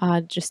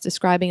just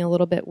describing a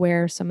little bit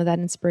where some of that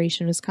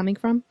inspiration was coming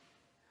from.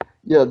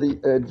 Yeah, the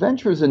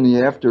Adventures in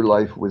the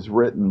Afterlife was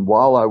written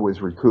while I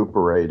was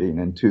recuperating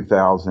in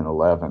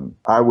 2011.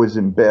 I was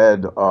in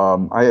bed.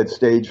 I had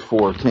stage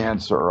 4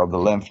 cancer of the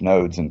lymph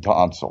nodes and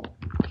tonsil.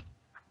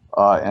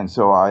 And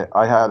so I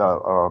had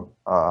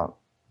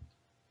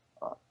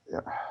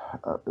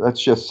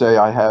let's just say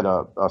I had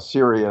a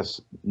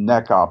serious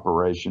neck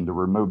operation to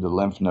remove the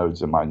lymph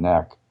nodes in my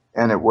neck.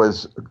 And it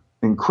was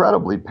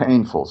incredibly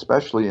painful,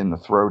 especially in the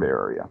throat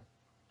area.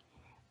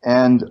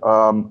 And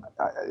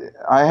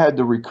I had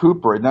to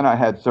recuperate. Then I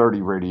had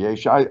 30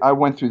 radiation. I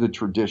went through the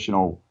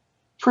traditional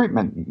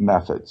treatment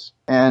methods.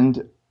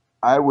 And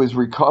I was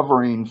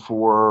recovering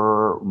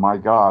for, my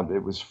God,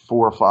 it was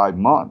 4 or 5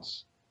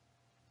 months,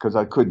 because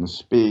I couldn't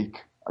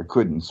speak. I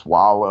couldn't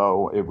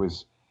swallow.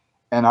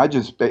 And I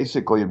just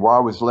basically, while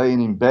I was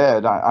laying in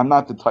bed, I'm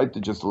not the type to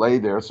just lay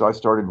there. So I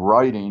started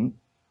writing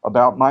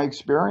about my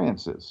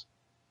experiences.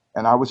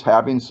 And I was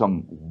having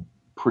some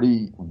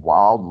pretty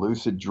wild,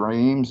 lucid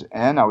dreams.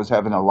 And I was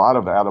having a lot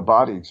of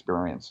out-of-body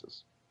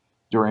experiences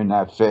during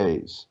that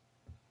phase.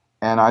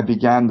 And I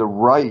began to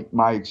write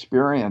my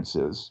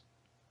experiences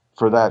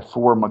for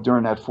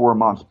during that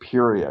 4-month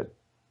period.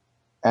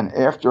 And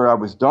after I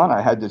was done,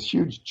 I had this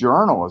huge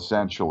journal,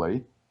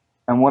 essentially.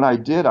 And what I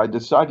did, I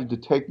decided to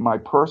take my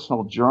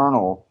personal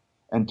journal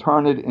and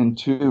turn it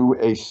into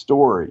a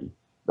story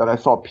that I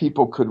thought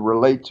people could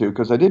relate to,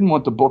 because I didn't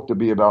want the book to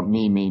be about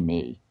me, me,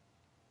 me.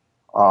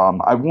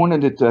 I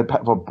wanted it to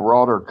have a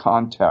broader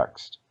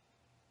context.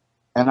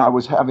 And I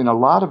was having a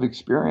lot of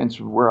experience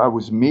where I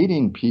was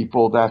meeting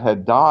people that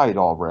had died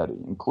already,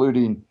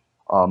 including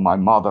my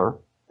mother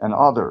and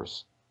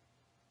others.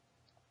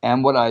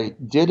 And what I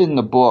did in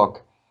the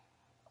book,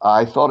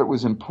 I thought it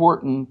was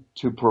important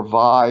to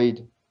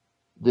provide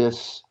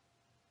this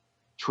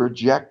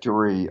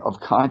trajectory of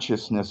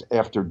consciousness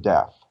after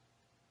death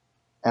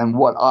and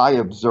what I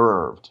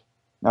observed.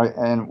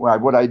 And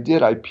what I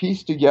did, I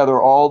pieced together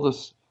all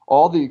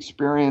the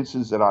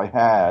experiences that I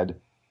had,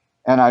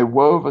 and I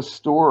wove a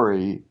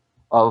story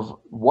of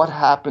what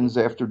happens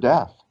after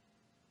death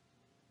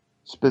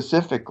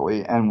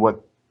specifically, and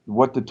what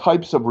the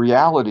types of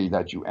reality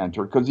that you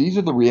enter, because these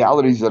are the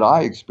realities that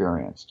I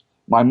experienced.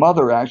 My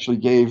mother actually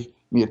gave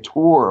me a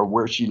tour of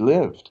where she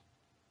lived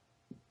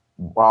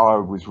while I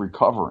was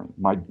recovering,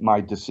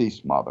 my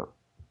deceased mother.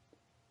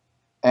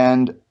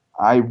 And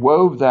I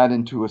wove that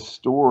into a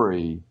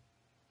story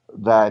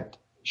that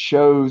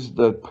shows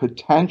the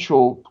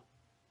potential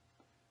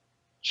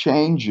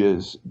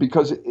changes,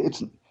 because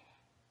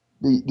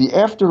the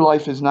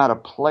afterlife is not a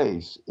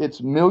place.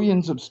 It's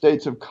millions of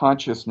states of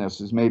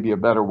consciousness is maybe a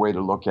better way to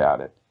look at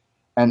it.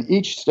 And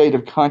each state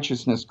of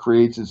consciousness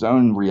creates its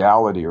own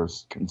reality or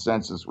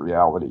consensus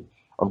reality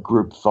of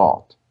group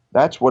thought.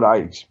 That's what I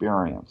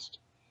experienced.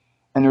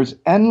 And there's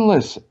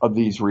endless of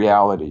these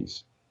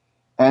realities.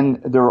 And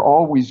they're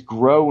always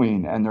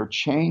growing and they're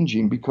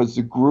changing because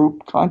the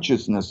group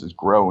consciousness is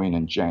growing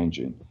and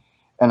changing.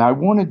 And I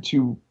wanted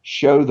to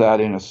show that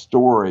in a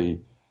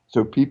story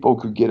so people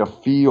could get a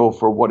feel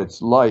for what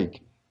it's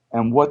like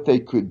and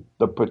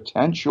the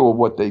potential of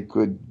what they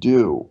could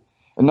do.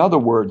 In other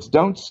words,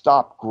 don't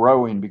stop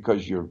growing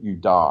because you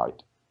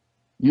died.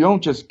 You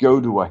don't just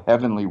go to a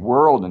heavenly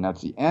world and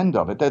that's the end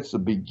of it. That's the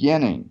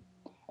beginning.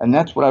 And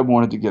that's what I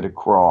wanted to get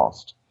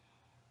across,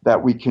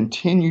 that we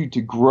continue to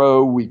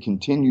grow, we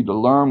continue to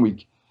learn.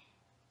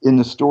 In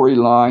the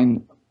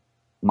storyline,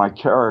 my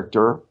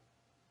character,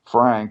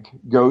 Frank,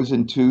 goes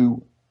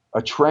into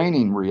a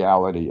training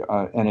reality,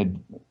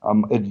 an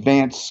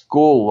advanced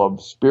school of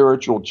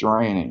spiritual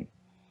training.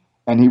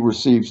 And he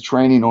receives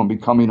training on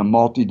becoming a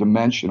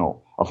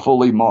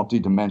fully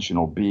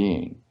multidimensional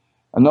being.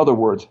 In other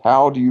words,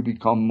 how do you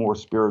become more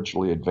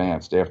spiritually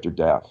advanced after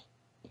death?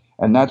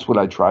 And that's what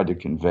I tried to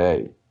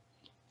convey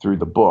through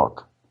the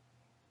book.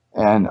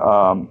 And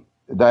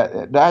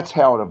that's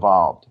how it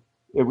evolved.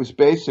 It was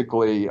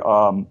basically,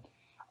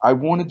 I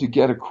wanted to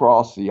get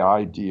across the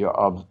idea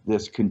of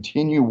this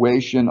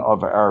continuation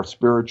of our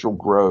spiritual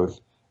growth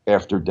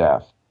after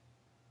death.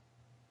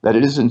 That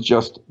it isn't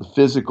just the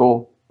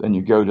physical, then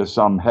you go to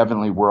some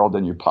heavenly world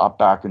and you pop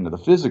back into the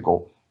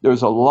physical.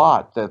 There's a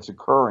lot that's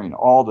occurring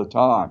all the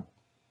time.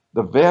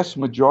 The vast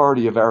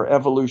majority of our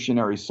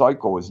evolutionary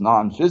cycle is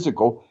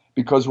non-physical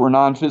because we're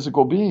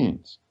non-physical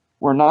beings.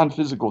 We're a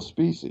non-physical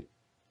species.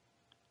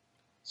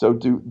 So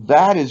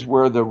that is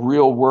where the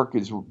real work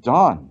is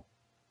done.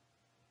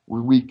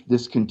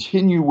 This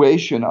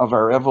continuation of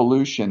our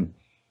evolution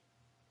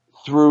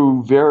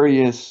through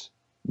various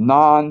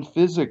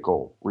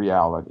non-physical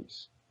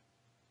realities.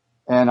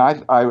 And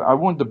I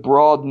wanted to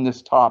broaden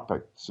this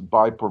topic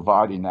by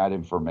providing that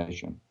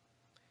information.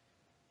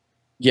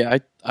 Yeah,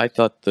 I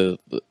thought the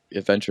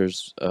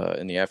adventures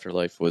in the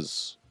afterlife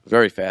was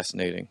very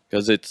fascinating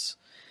because it's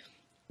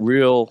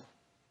real,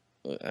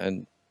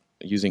 and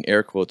using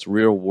air quotes,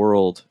 real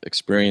world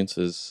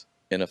experiences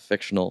in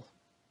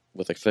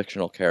with a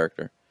fictional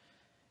character.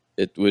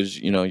 It was,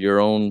 your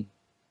own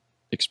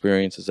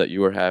experiences that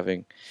you were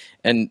having,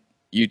 and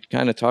you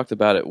kind of talked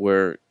about it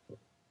where,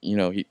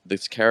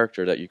 this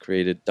character that you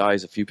created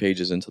dies a few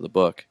pages into the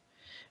book,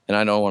 and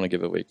I don't want to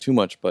give away too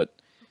much, but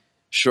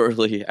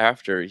shortly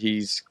after,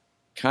 he's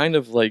kind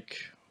of like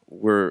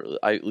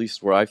at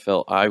least where I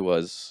felt I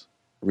was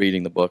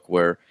reading the book,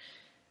 where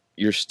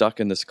you're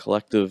stuck in this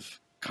collective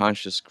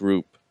conscious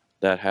group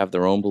that have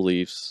their own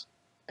beliefs,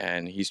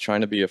 and he's trying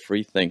to be a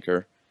free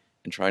thinker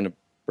and trying to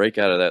break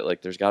out of that.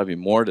 Like, there's got to be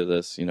more to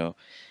this,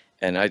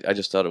 and I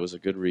just thought it was a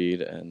good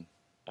read, and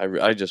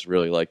I just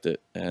really liked it.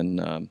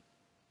 And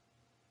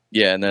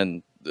yeah, and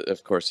then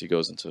of course he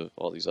goes into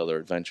all these other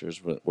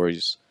adventures where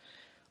he's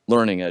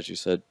learning, as you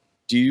said.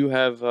 Do you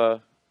have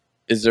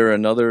is there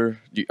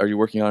are you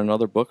working on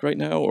another book right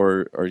now,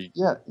 or are you?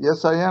 Yeah,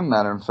 yes, I am,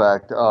 matter of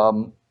fact.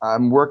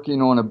 I'm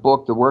working on a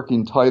book. The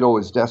working title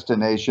is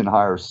Destination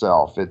Higher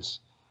Self.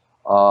 It's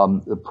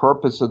the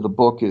purpose of the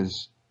book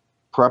is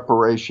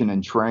preparation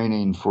and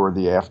training for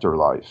the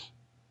afterlife.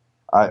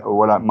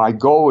 My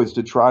goal is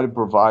to try to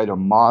provide a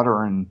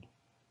modern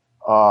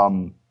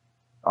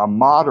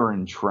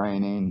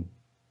training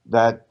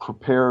that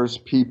prepares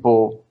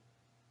people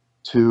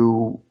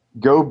to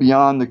go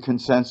beyond the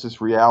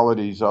consensus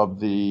realities of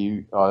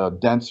the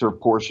denser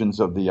portions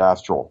of the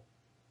astral,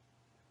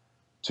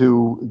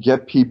 to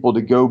get people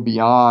to go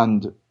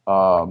beyond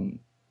the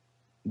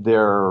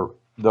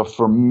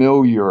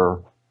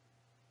familiar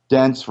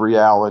dense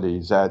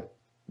realities that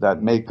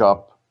make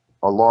up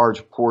a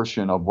large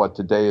portion of what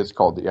today is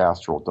called the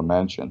astral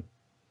dimension.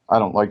 I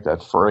don't like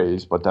that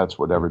phrase, but that's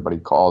what everybody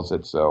calls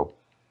it. So,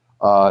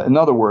 in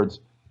other words,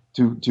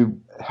 to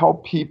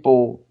help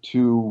people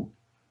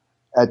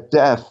at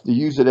death, to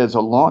use it as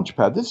a launch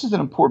pad. This is an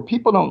important,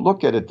 people don't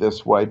look at it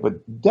this way,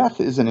 but death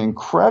is an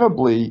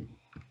incredibly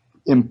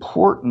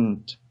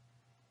important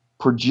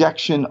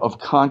projection of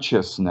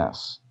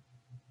consciousness,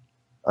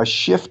 a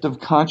shift of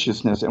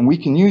consciousness, and we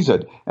can use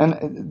it.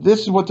 And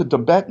this is what the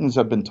Tibetans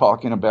have been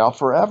talking about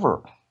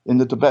forever. In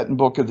the Tibetan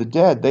Book of the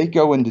Dead, they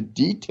go into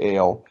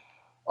detail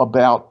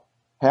about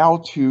how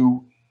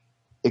to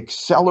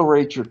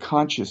accelerate your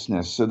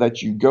consciousness so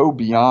that you go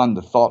beyond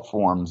the thought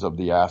forms of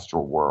the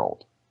astral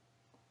world.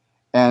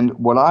 And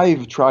what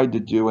I've tried to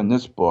do in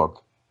this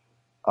book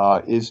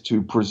is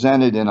to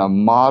present it in a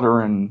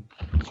modern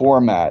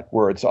format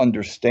where it's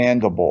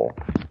understandable.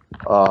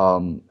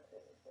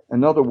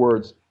 In other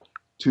words,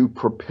 to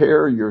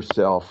prepare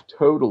yourself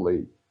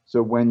totally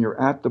so when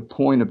you're at the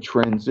point of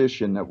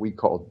transition that we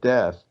call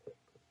death,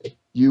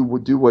 you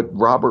would do what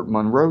Robert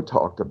Monroe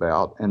talked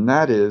about, and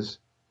that is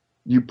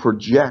you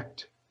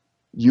project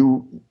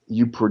your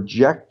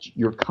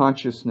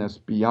consciousness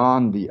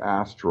beyond the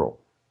astral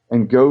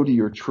and go to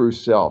your true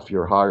self,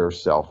 your higher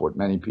self, what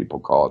many people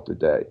call it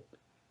today.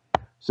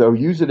 So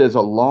use it as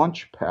a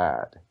launch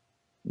pad,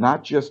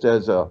 not just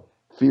as a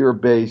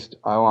fear-based,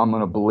 oh, I'm going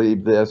to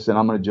believe this and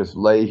I'm going to just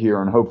lay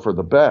here and hope for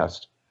the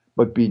best,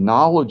 but be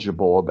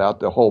knowledgeable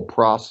about the whole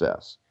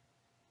process.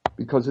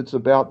 Because it's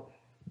about,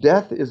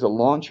 death is a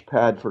launch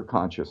pad for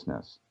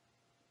consciousness,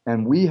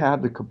 and we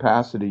have the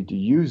capacity to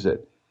use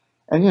it.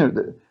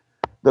 And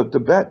the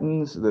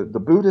Tibetans, the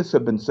Buddhists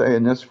have been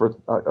saying this for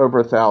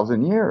over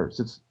 1,000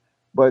 years.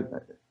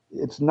 But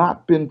it's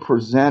not been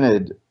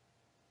presented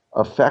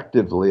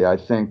effectively, I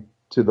think,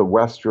 to the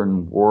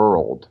Western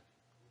world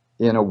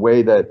in a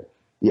way that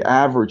the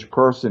average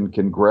person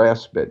can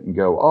grasp it and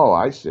go, oh,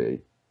 I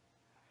see.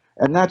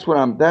 And that's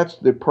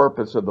the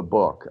purpose of the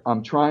book.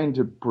 I'm trying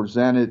to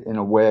present it in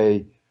a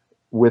way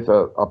with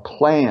a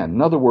plan.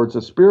 In other words,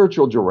 a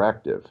spiritual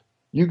directive.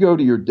 You go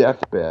to your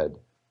deathbed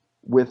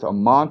with a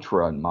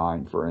mantra in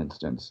mind, for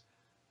instance,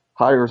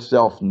 higher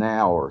self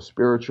now or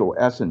spiritual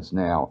essence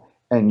now,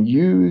 and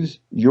use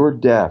your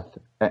death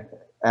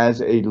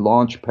as a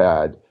launch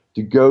pad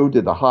to go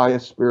to the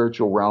highest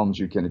spiritual realms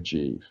you can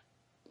achieve,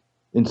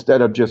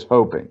 instead of just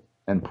hoping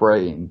and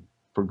praying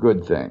for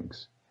good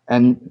things.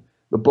 And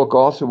the book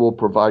also will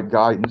provide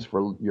guidance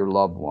for your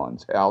loved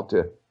ones, how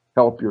to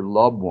help your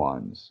loved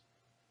ones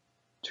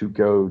to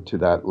go to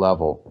that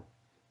level.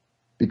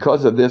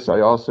 Because of this, I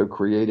also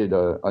created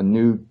a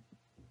new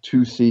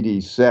 2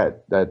 CD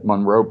set that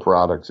Monroe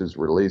Products is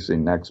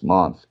releasing next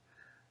month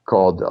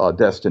called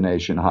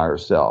Destination Higher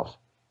Self.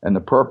 And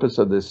the purpose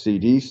of this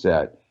CD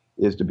set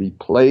is to be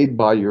played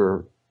by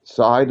your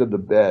side of the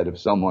bed of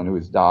someone who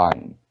is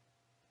dying.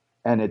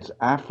 And it's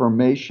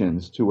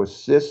affirmations to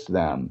assist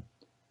them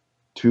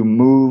to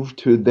move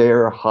to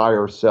their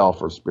higher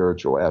self or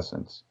spiritual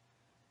essence.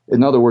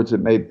 In other words,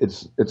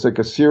 it's like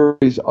a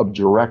series of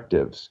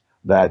directives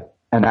that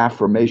and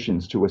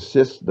affirmations to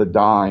assist the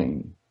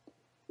dying.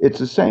 It's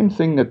the same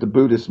thing that the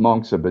Buddhist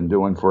monks have been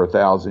doing for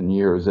 1,000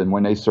 years. And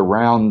when they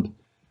surround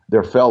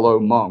their fellow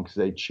monks,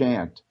 they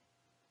chant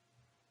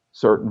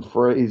certain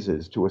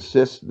phrases to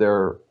assist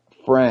their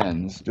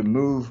friends to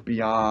move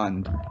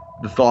beyond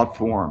the thought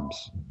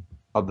forms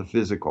of the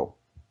physical.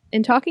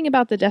 In talking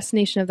about the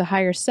destination of the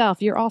higher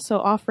self, you're also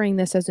offering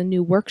this as a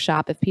new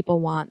workshop if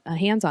people want a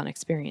hands-on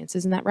experience.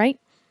 Isn't that right?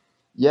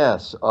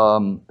 Yes.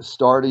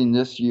 Starting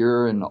this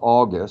year in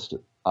August,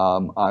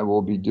 I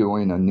will be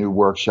doing a new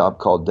workshop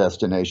called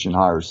Destination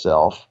Higher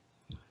Self.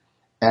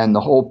 And the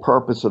whole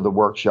purpose of the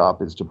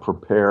workshop is to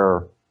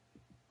prepare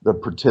the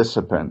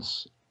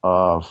participants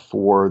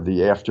for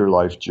the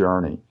afterlife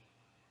journey.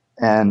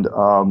 And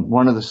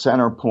one of the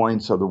center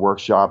points of the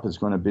workshop is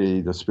going to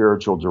be the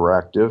spiritual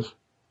directive.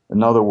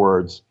 In other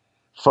words,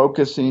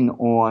 focusing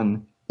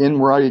on, in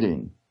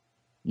writing,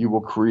 you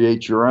will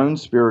create your own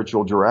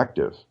spiritual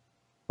directive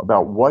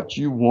about what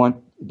you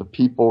want the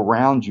people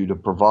around you to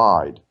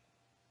provide.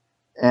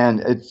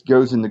 And it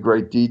goes into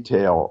great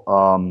detail.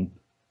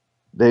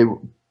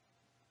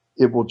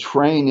 It will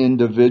train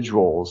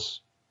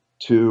individuals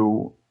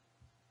to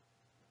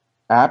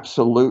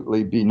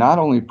absolutely be not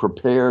only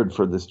prepared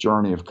for this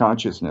journey of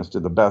consciousness to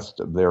the best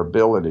of their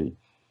ability,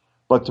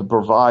 but to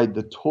provide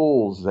the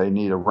tools they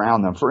need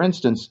around them. For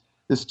instance,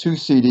 this 2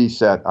 CD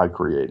set I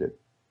created,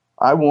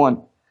 I'm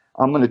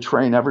going to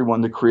train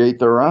everyone to create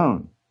their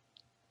own.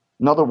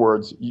 In other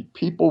words,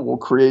 people will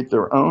create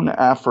their own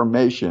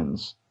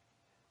affirmations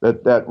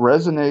that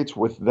resonates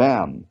with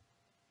them,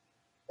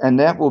 and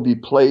that will be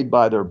played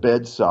by their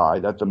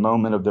bedside at the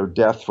moment of their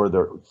death for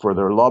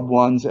their loved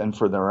ones and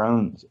for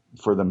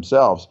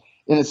themselves.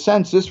 In a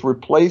sense, this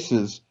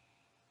replaces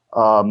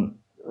for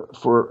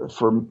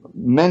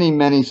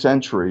many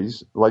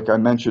centuries, like I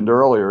mentioned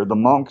earlier, the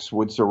monks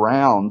would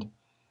surround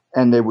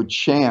and they would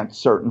chant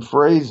certain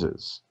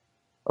phrases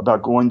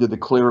about going to the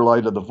clear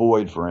light of the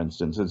void, for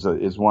instance,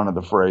 is one of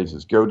the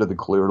phrases. Go to the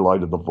clear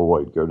light of the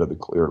void. Go to the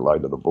clear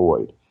light of the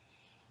void.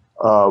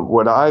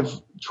 What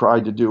I've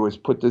tried to do is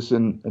put this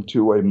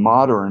into a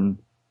modern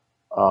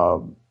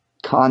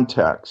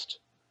context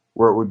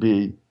where it would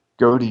be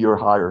go to your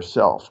higher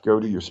self, go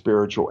to your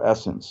spiritual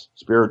essence.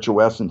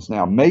 Spiritual essence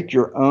now. Make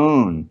your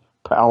own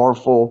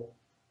powerful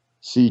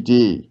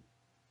CD.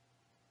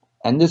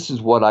 And this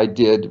is what I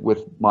did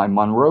with my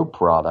Monroe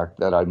product,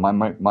 my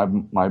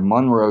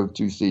Monroe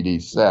 2 CD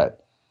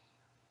set.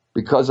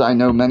 Because I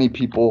know many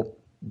people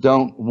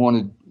don't want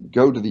to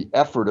go to the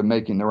effort of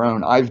making their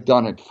own, I've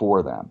done it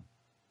for them.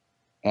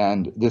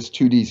 And this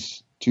 2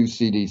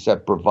 CD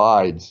set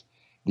provides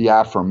the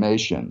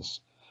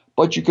affirmations.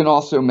 But you can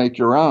also make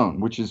your own,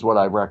 which is what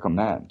I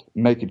recommend.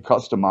 Make it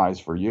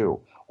customized for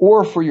you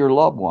or for your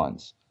loved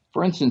ones.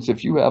 For instance,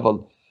 if you have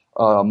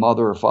a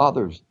mother or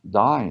father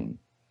dying,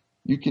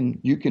 you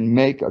can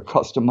make a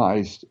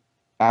customized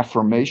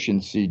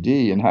affirmation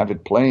CD and have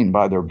it playing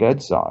by their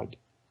bedside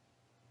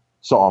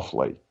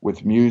softly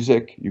with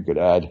music. You could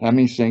add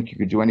hemisync. You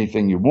could do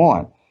anything you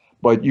want,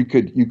 but you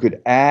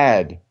could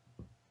add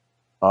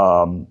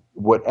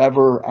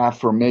whatever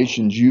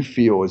affirmations you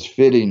feel is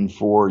fitting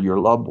for your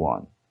loved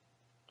one.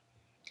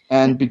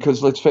 And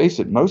because let's face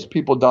it, most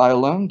people die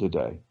alone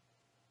today.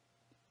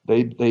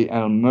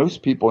 And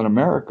most people in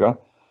America,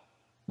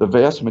 the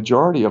vast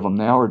majority of them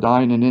now are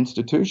dying in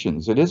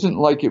institutions. It isn't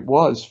like it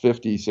was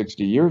 50,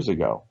 60 years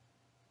ago.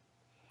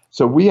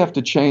 So we have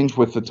to change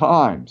with the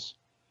times.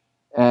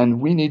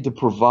 And we need to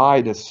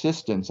provide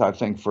assistance, I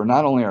think, for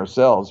not only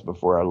ourselves, but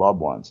for our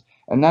loved ones.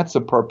 And that's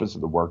the purpose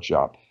of the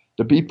workshop,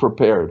 to be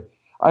prepared.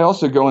 I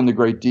also go into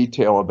great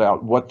detail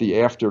about what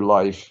the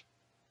afterlife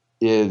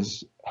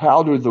is.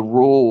 How do the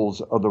rules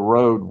of the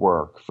road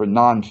work for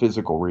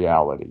non-physical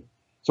reality?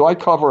 So I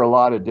cover a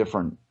lot of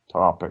different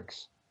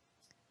topics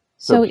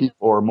so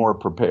people are more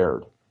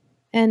prepared.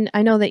 And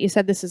I know that you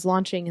said this is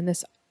launching in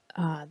this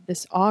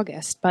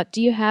August, but do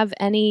you have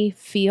any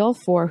feel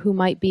for who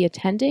might be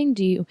attending?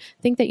 Do you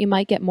think that you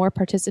might get more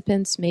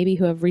participants, maybe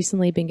who have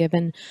recently been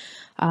given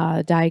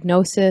a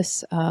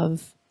diagnosis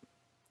of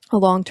a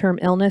long-term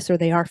illness, or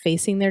they are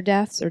facing their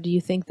deaths? Or do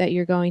you think that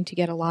you're going to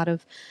get a lot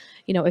of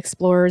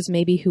explorers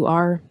maybe who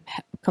are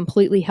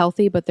completely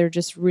healthy, but they're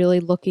just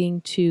really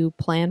looking to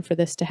plan for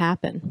this to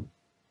happen?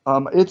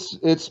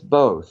 It's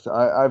both.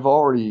 I've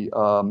already,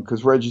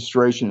 because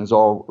registration is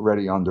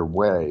already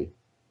underway.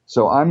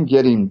 So I'm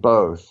getting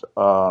both.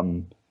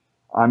 I'm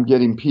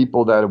getting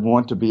people that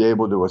want to be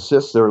able to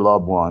assist their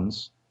loved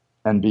ones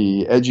and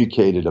be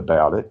educated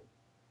about it.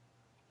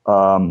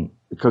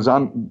 because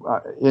I'm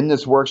in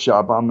this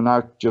workshop, I'm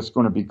not just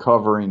going to be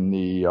covering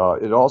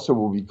it also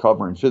will be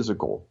covering the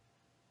physical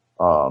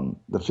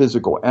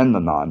and the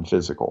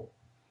non-physical.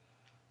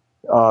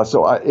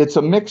 So it's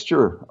a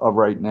mixture of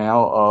right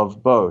now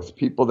of both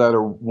people that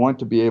want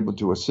to be able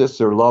to assist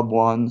their loved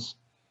ones.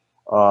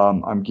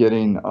 I'm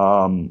getting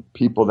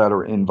people that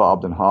are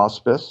involved in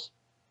hospice,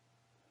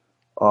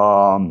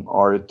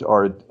 are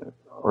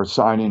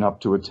signing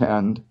up to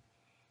attend,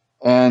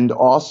 and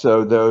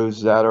also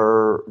those that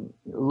are a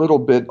little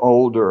bit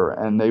older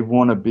and they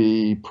want to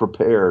be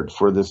prepared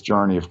for this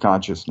journey of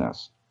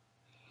consciousness.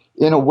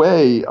 In a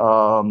way,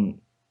 the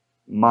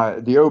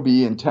OBE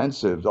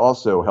intensive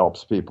also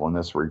helps people in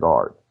this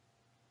regard,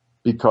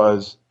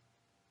 because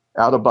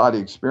out-of-body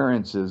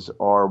experiences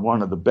are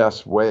one of the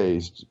best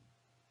ways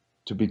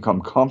to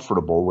become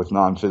comfortable with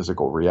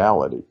non-physical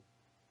reality.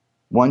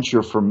 Once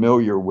you're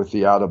familiar with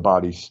the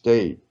out-of-body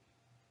state,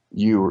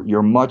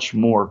 you're much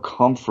more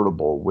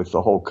comfortable with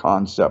the whole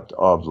concept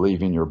of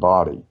leaving your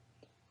body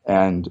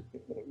and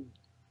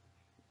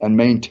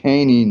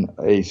maintaining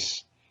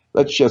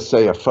let's just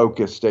say, a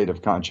focused state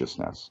of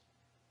consciousness.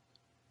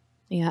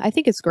 Yeah, I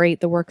think it's great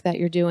the work that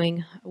you're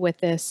doing with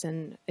this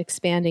and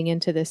expanding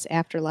into this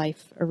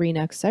afterlife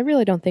arena, because I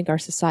really don't think our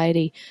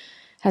society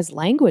has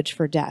language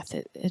for death.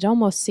 It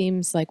almost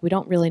seems like we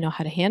don't really know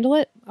how to handle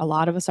it. A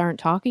lot of us aren't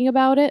talking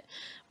about it.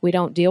 We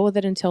don't deal with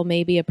it until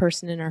maybe a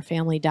person in our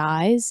family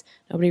dies.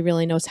 Nobody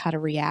really knows how to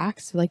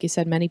react. So like you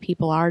said, many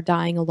people are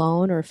dying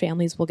alone, or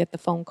families will get the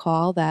phone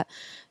call that,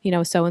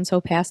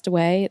 so-and-so passed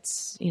away.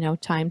 It's,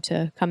 time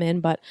to come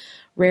in, but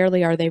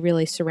rarely are they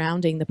really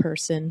surrounding the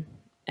person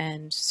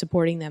and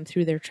supporting them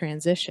through their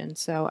transition.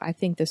 So I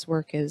think this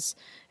work is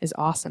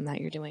awesome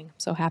that you're doing. I'm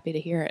so happy to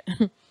hear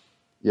it.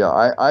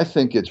 Yeah, I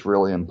think it's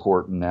really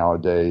important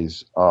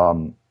nowadays.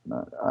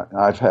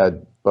 I've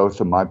had both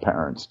of my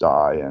parents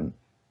die and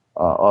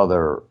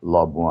other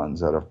loved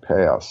ones that have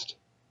passed.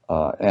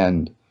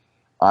 And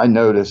I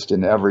noticed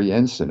in every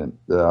incident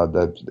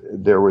that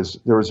there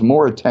was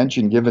more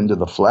attention given to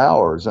the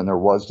flowers than there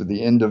was to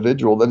the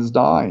individual that is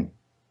dying.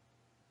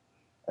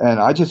 And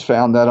I just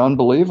found that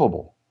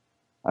unbelievable.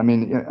 I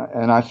mean,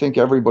 and I think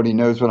everybody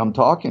knows what I'm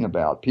talking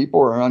about.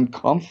 People are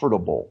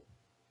uncomfortable.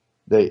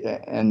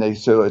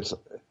 So it's,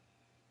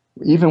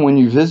 even when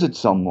you visit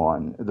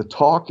someone, the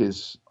talk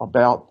is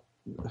about,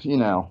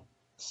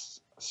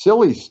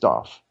 silly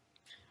stuff.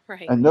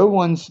 Right. And no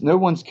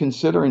one's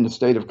considering the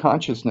state of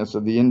consciousness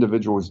of the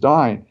individual who's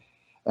dying.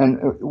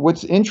 And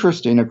what's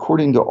interesting,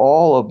 according to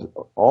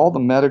all the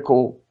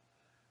medical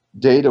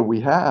data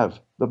we have,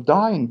 the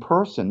dying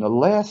person, the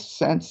last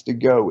sense to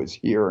go is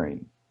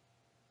hearing.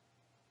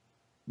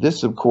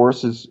 This, of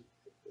course,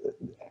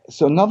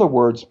 so in other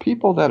words,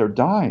 people that are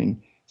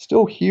dying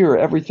still hear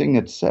everything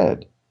that's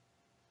said.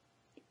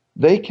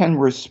 They can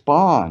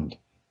respond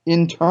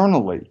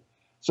internally.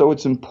 So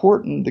it's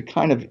important the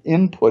kind of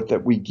input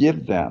that we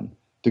give them.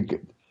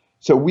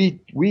 So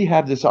we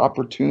have this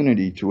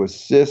opportunity to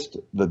assist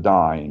the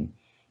dying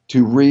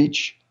to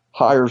reach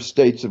higher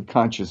states of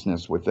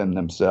consciousness within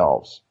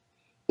themselves,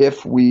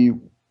 if we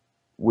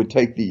would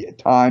take the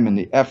time and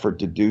the effort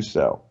to do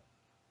so.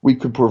 We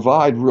could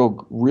provide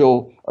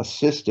real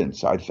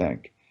assistance, I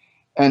think.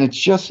 And it's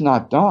just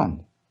not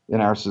done in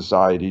our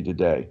society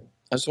today.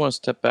 I just want to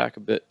step back a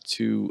bit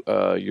to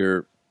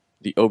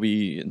the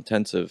OBE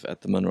intensive at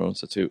the Monroe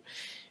Institute.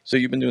 So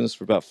you've been doing this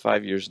for about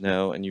 5 years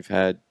now, and you've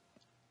had,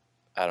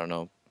 I don't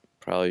know,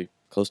 probably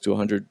close to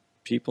 100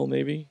 people,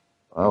 maybe?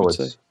 Oh,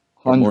 it's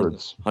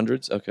hundreds.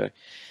 Hundreds? Okay.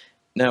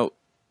 Now,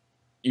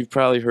 you've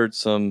probably heard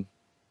some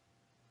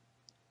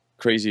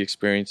crazy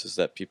experiences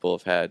that people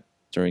have had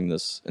during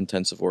this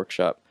intensive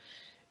workshop.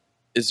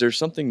 Is there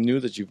something new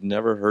that you've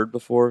never heard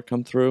before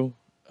come through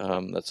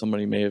that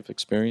somebody may have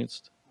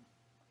experienced?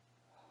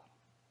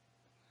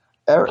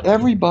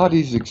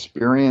 Everybody's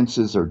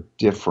experiences are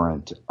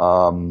different.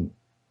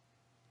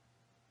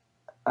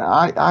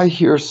 I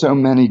hear so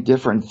many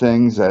different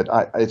things that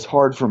it's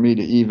hard for me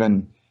to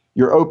even.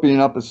 You're opening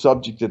up a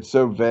subject that's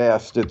so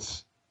vast.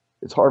 It's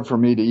hard for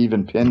me to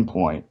even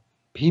pinpoint.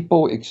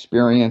 People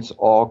experience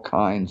all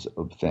kinds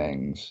of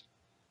things,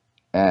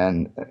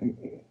 and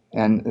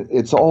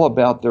it's all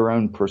about their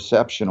own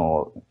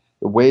perceptional.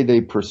 The way they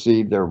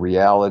perceive their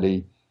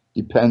reality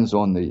depends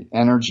on the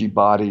energy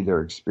body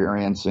they're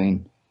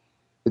experiencing.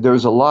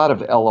 There's a lot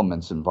of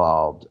elements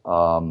involved.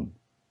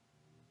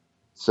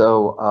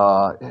 So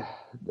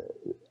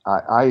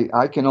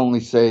I can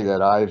only say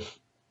that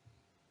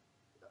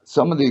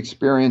some of the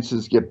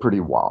experiences get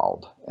pretty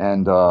wild,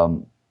 and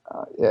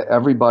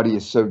everybody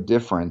is so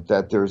different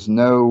that there's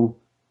no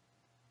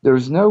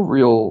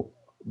real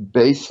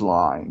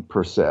baseline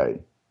per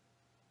se,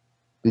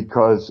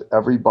 because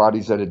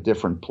everybody's at a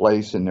different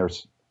place in their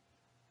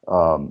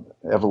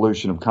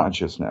evolution of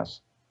consciousness.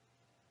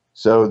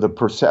 So the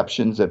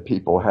perceptions that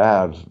people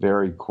have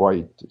vary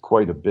quite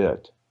a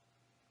bit.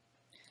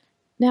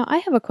 Now, I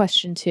have a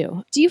question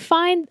too.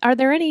 Are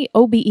there any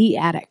OBE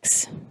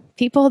addicts?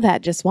 people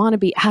that just want to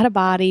be out of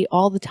body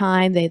all the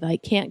time. They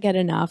like can't get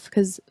enough.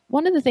 Because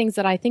one of the things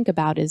that I think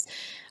about is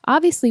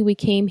obviously we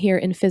came here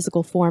in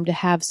physical form to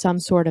have some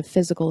sort of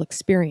physical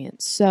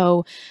experience.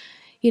 So,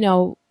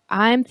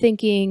 I'm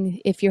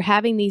thinking if you're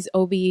having these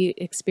OB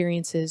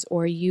experiences,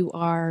 or you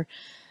are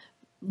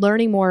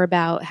learning more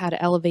about how to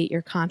elevate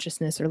your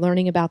consciousness, or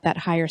learning about that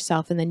higher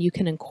self, and then you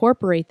can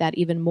incorporate that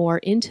even more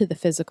into the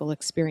physical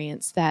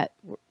experience, that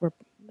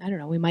I don't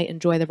know, we might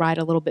enjoy the ride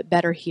a little bit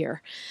better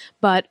here.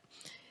 But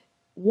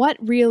what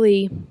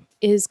really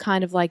is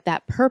kind of like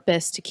that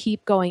purpose to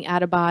keep going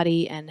out of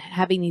body and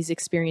having these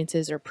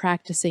experiences or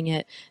practicing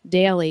it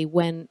daily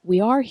when we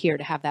are here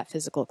to have that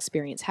physical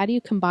experience? How do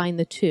you combine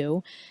the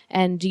two?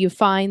 And do you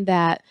find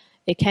that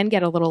it can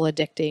get a little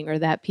addicting, or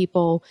that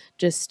people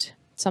just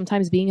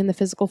sometimes being in the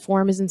physical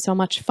form isn't so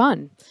much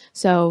fun?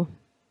 So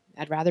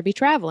I'd rather be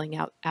traveling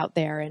out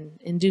there and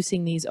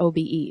inducing these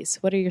OBEs.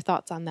 What are your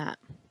thoughts on that?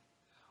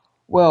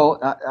 Well,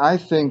 I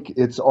think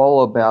it's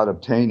all about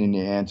obtaining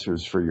the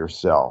answers for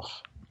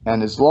yourself.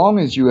 And as long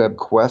as you have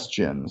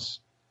questions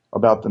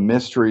about the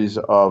mysteries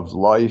of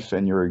life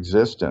and your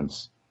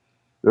existence,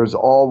 there's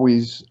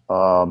always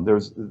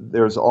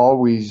there's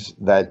always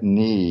that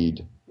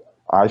need,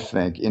 I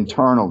think,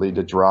 internally,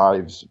 that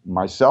drives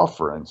myself,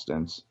 for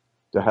instance,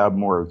 to have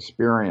more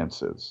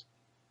experiences.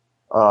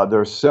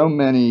 There's so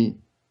many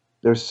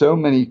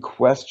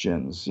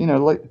questions.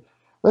 Like,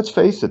 let's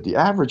face it, the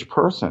average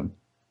person,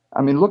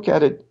 I mean, look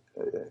at it,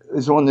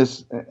 is on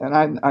this,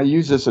 and I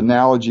used this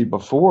analogy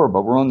before,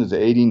 but we're on this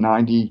 80,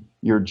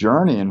 90-year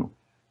journey, and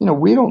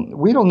we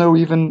don't know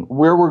even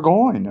where we're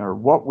going, or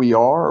what we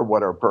are, or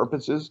what our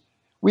purpose is.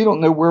 We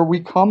don't know where we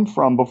come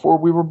from before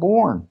we were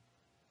born.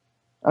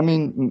 I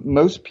mean,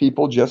 most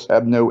people just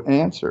have no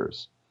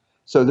answers.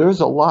 So there's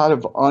a lot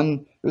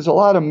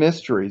of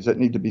mysteries that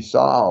need to be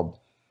solved,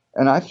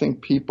 and I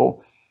think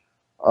people,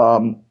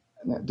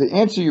 to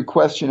answer your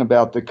question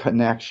about the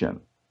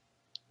connection.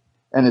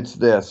 And it's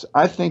this: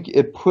 I think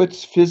it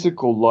puts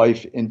physical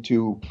life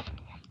into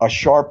a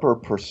sharper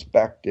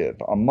perspective,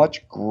 a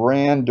much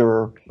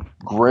grander,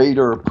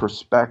 greater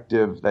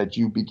perspective, that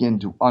you begin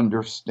to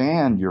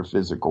understand your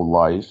physical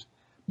life,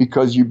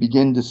 because you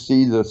begin to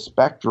see the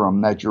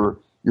spectrum that you're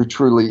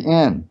truly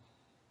in.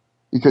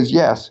 Because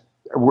yes,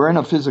 we're in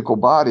a physical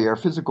body. Our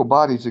physical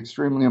body is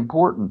extremely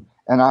important.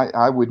 And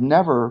I would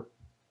never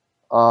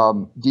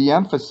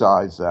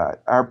de-emphasize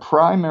that. Our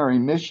primary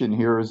mission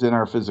here is in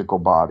our physical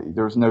body.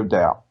 There's no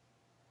doubt.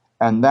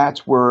 And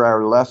that's where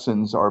our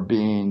lessons are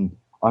being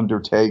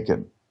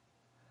undertaken.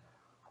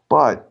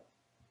 But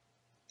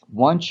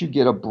once you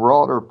get a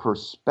broader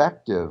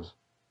perspective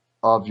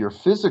of your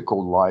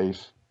physical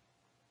life,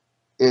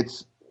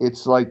 it's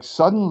like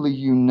suddenly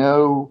you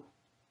know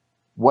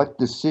what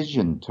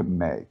decision to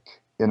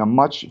make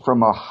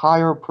from a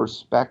higher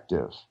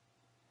perspective.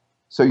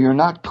 So you're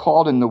not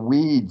caught in the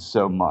weeds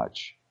so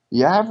much.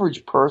 The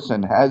average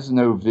person has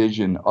no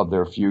vision of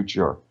their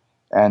future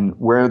and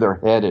where they're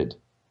headed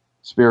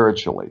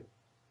spiritually.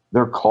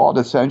 They're caught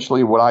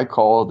essentially what I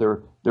call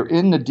they're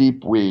in the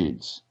deep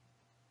weeds.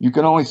 You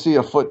can only see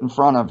a foot in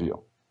front of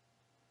you.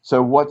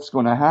 So what's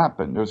going to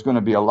happen? There's going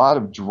to be a lot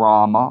of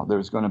drama.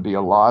 There's going to be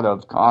a lot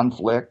of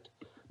conflict.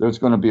 There's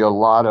going to be a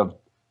lot of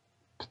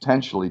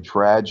potentially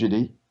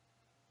tragedy,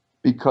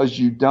 because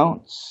you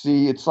don't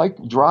see. It's like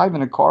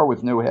driving a car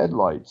with no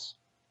headlights.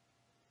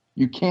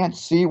 You can't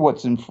see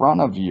what's in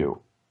front of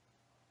you.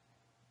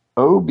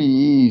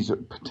 OBEs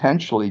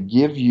potentially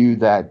give you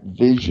that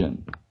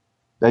vision,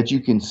 that you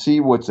can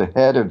see what's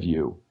ahead of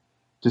you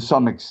to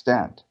some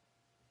extent.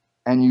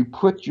 And you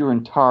put your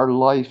entire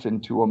life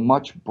into a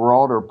much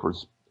broader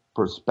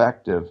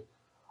perspective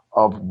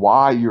of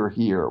why you're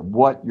here,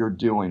 what you're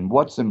doing,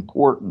 what's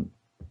important.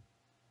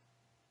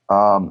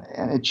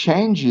 And it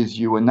changes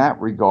you in that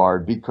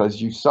regard,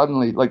 because you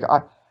suddenly, like,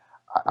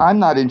 I'm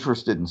not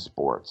interested in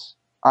sports.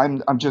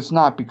 I'm just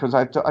not, because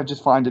I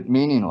just find it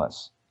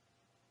meaningless.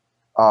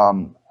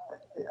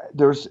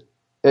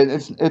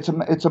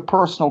 It's a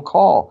personal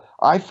call.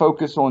 I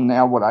focus on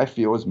now what I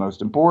feel is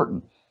most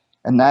important,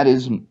 and that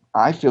is,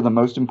 I feel the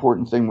most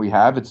important thing we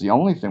have, it's the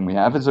only thing we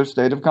have, is our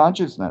state of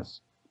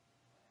consciousness.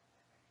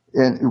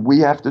 And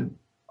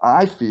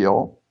I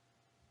feel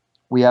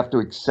we have to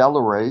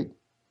accelerate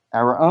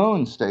our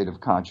own state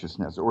of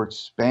consciousness, or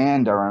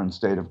expand our own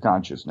state of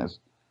consciousness.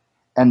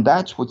 And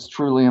that's what's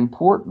truly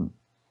important.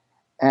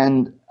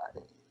 And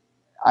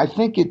I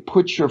think it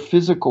puts your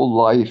physical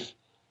life,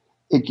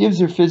 it gives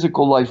your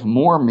physical life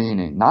more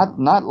meaning,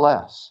 not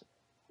less.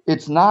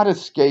 It's not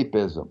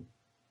escapism.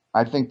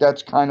 I think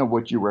that's kind of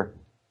what you were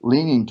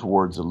leaning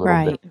towards a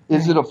little bit.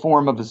 Is it a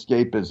form of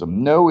escapism?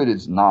 No, it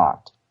is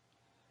not.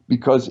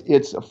 Because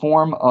it's a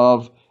form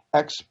of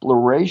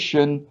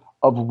exploration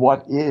of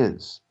what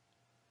is,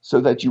 so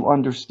that you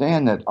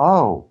understand that,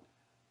 oh,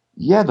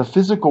 yeah, the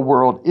physical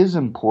world is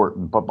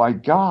important, but by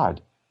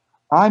God,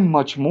 I'm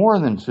much more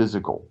than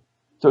physical.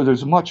 So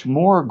there's much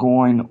more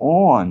going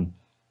on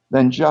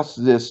than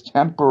just this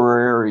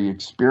temporary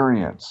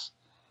experience.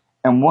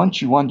 And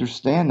once you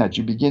understand that,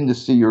 you begin to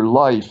see your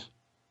life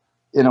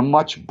in a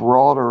much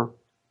broader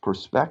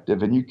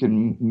perspective, and you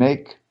can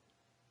make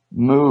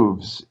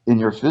moves in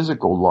your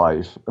physical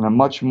life in a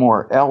much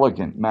more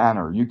elegant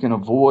manner. You can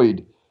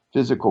avoid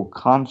physical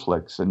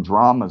conflicts and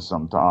dramas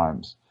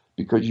sometimes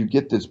because you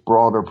get this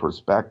broader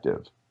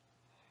perspective.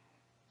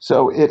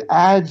 So it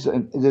adds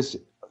this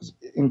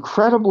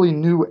incredibly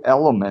new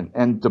element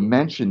and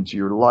dimension to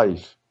your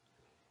life.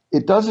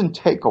 It doesn't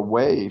take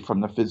away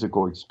from the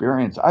physical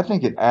experience. I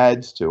think it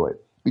adds to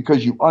it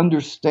because you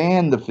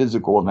understand the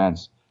physical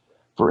events.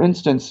 For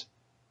instance,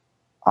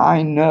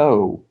 I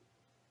know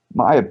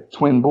my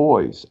twin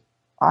boys.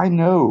 I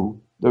know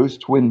those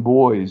twin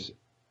boys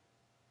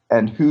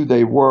and who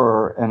they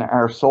were in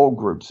our soul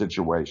group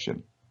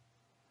situation.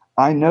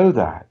 I know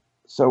that.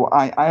 So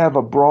I have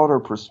a broader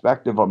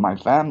perspective of my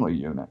family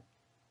unit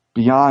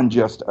beyond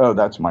just, oh,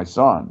 that's my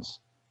sons.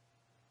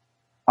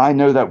 I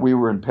know that we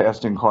were in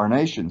past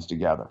incarnations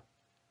together.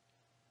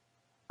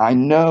 I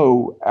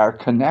know our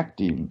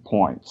connecting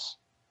points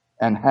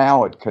and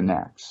how it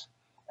connects.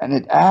 And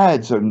it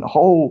adds a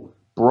whole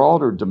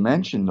broader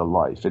dimension to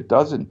life. It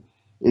doesn't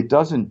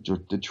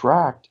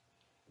detract.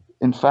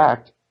 In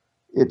fact,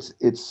 it's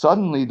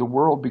suddenly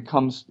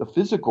the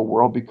physical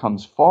world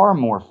becomes far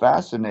more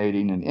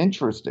fascinating and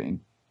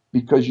interesting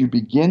because you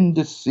begin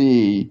to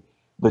see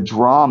the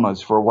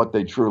dramas for what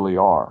they truly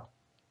are.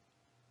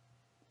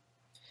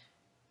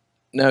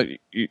 Now,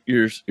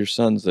 your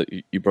sons that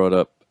you brought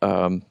up,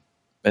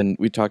 and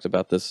we talked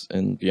about this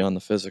in Beyond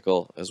the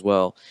Physical as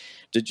well.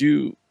 Did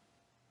you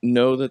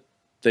know that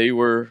they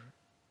were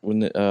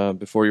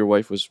before your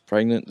wife was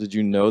pregnant? Did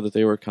you know that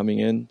they were coming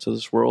into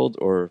this world,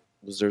 or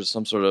was there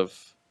some sort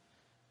of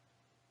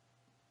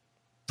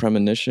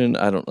premonition?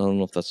 I don't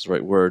know if that's the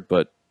right word,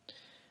 but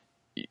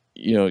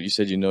you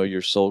said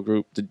your soul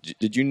group.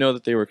 Did you know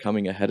that they were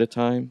coming ahead of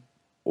time,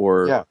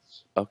 or Yes.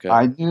 okay,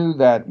 I knew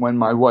that when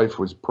my wife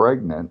was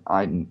pregnant,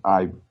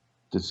 I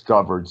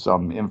discovered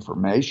some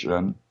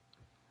information.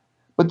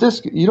 But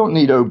this, you don't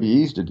need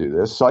OBEs to do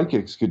this.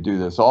 Psychics could do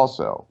this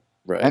also.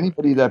 right?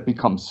 Anybody that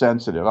becomes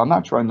sensitive, I'm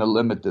not trying to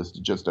limit this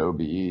to just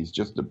OBEs,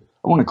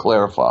 I want to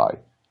clarify.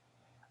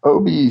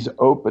 OBEs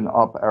open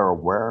up our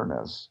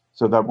awareness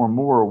so that we're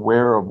more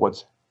aware of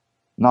what's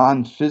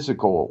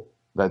non-physical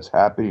that's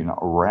happening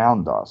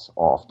around us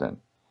often.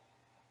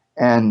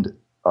 And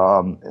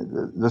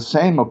the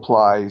same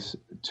applies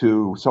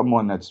to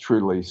someone that's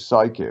truly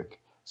psychic.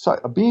 So,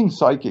 being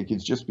psychic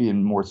is just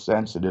being more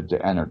sensitive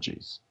to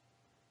energies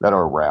that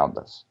are around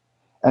us.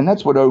 And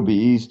that's what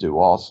OBEs do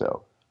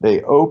also.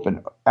 They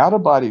open out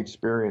of body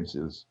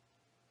experiences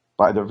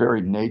by their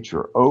very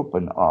nature,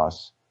 open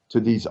us to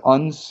these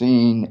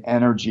unseen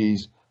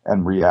energies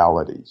and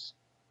realities.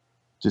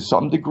 To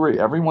some degree,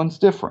 everyone's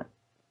different.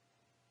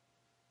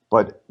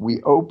 But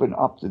we open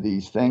up to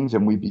these things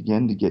and we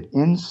begin to get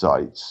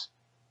insights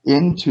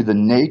into the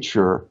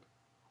nature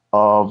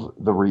of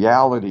the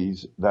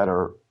realities that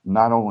are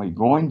not only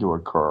going to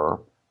occur,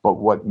 but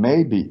what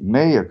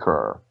may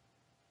occur,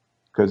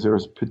 because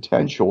there's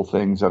potential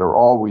things that are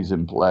always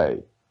in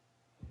play.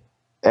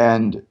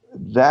 And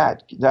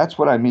that's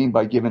what I mean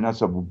by giving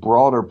us a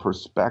broader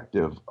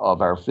perspective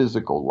of our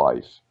physical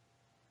life.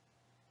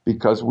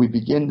 Because we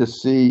begin to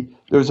see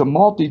there's a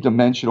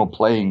multi-dimensional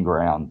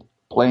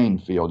playing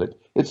field.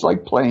 It's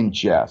like playing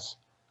chess.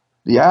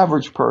 The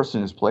average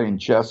person is playing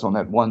chess on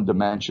that one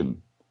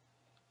dimension.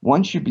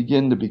 Once you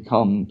begin to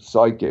become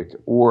psychic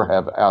or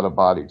have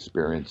out-of-body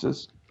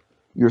experiences,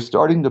 you're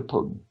starting to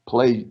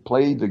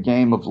play the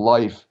game of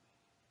life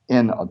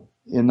in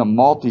a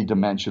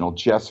multi-dimensional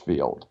chess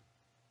field.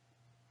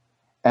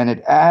 And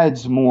it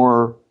adds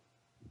more,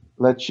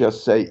 let's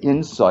just say,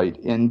 insight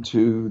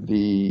into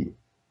the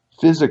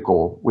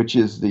physical, which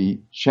is the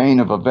chain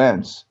of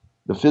events.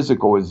 The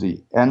physical is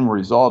the end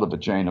result of a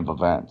chain of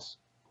events.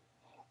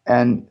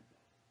 And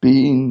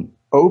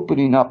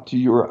opening up to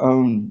your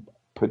own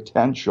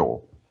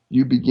potential,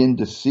 you begin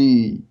to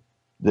see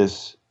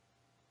this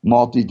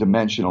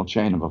multi-dimensional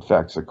chain of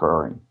effects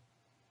occurring.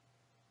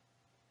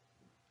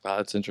 Wow,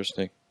 that's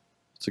interesting.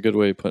 It's a good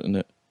way of putting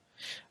it.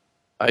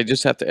 I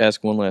just have to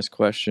ask one last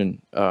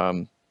question.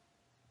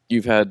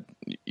 You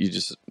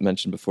just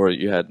mentioned before that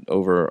you had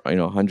over,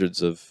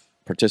 hundreds of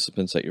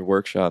participants at your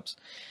workshops,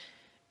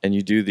 and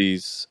you do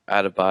these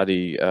out of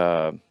body,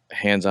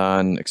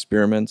 hands-on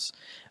experiments.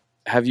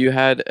 Have you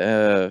had,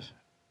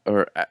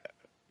 or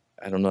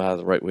I don't know how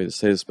the right way to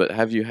say this, but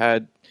have you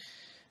had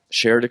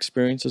shared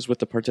experiences with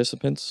the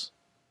participants?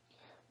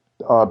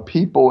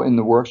 People in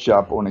the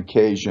workshop on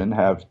occasion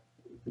have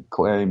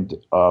claimed,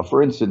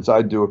 for instance,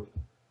 I do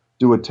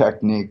a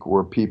technique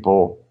where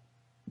people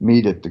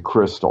meet at the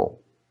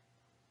crystal.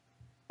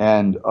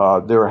 And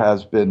there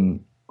has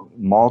been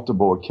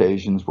multiple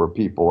occasions where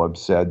people have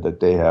said that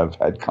they have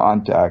had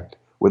contact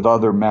with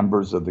other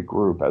members of the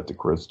group at the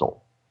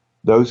crystal.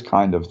 Those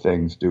kind of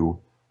things do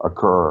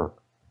occur.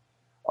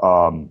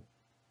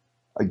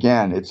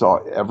 Again,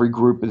 every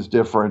group is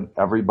different.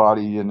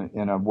 Everybody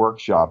in a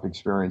workshop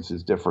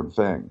experiences different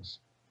things.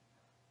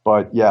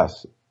 But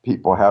yes,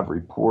 people have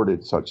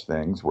reported such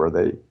things where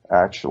they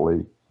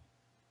actually,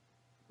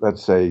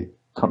 let's say,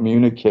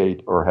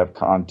 communicate or have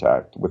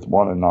contact with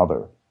one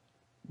another,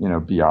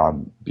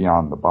 beyond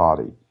the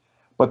body.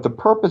 But the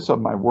purpose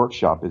of my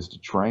workshop is to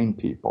train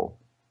people,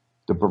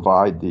 to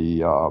provide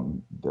the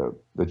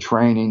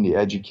training, the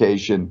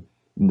education,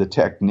 and the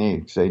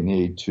techniques they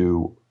need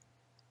to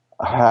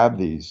have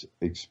these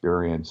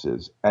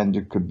experiences and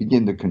to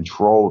begin to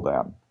control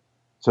them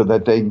so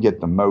that they can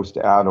get the most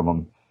out of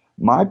them.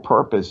 My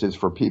purpose is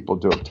for people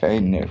to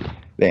obtain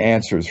the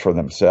answers for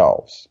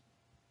themselves.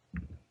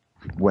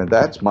 When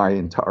that's my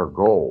entire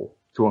goal,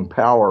 to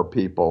empower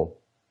people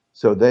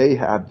so they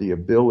have the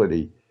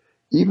ability,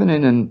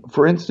 even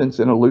for instance,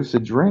 in a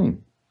lucid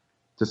dream,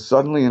 to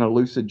suddenly in a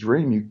lucid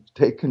dream, you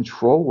take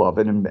control of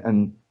it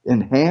and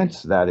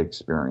enhance that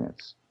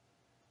experience.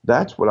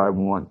 That's what I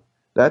want.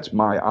 That's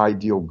my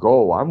ideal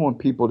goal. I want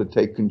people to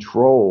take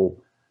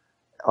control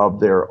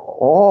of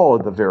all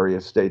of the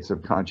various states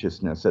of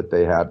consciousness that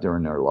they have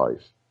during their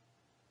life,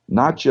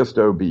 not just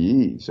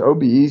OBEs.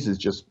 OBEs is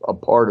just a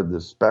part of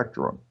the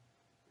spectrum.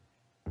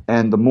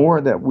 And the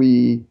more that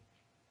we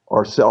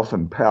are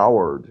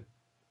self-empowered,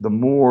 the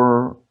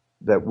more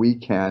that we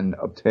can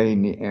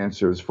obtain the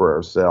answers for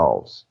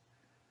ourselves.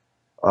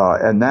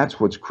 And that's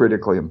what's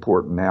critically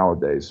important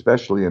nowadays,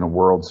 especially in a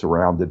world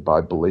surrounded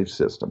by belief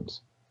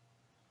systems.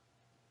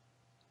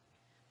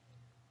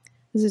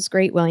 This is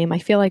great, William. I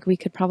feel like we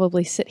could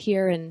probably sit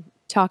here and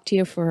talk to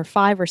you for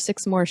 5 or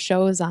 6 more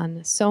shows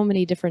on so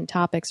many different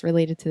topics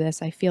related to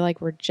this. I feel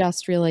like we're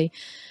just really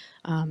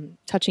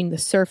touching the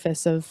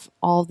surface of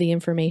all the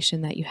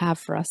information that you have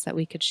for us that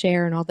we could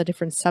share, and all the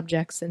different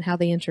subjects and how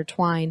they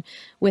intertwine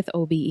with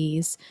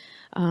OBEs.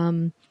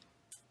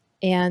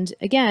 And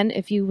again,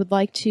 if you would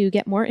like to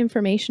get more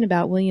information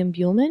about William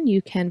Buhlman,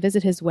 you can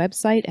visit his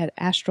website at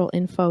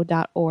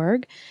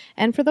astralinfo.org.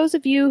 And for those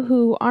of you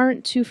who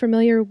aren't too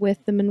familiar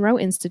with the Monroe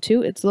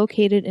Institute, it's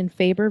located in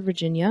Faber,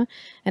 Virginia,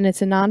 and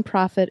it's a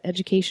nonprofit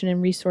education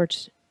and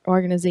research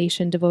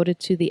organization devoted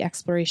to the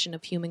exploration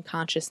of human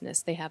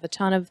consciousness. They have a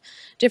ton of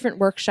different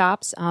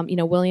workshops.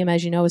 William,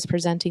 as you know, is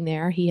presenting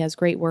there. He has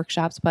great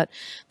workshops, but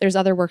there's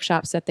other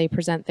workshops that they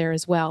present there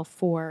as well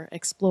for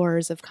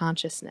explorers of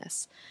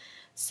consciousness.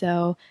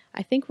 So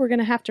I think we're going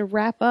to have to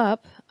wrap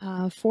up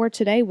for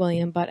today,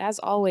 William. But as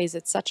always,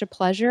 it's such a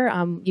pleasure.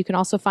 You can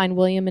also find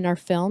William in our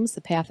films,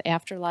 The Path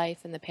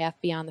Afterlife and The Path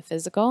Beyond the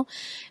Physical.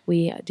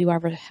 We do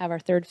have our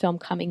 3rd film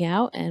coming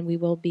out, and we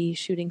will be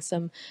shooting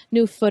some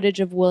new footage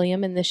of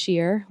William in this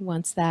year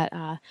once that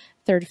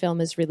 3rd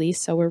film is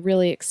released. So we're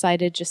really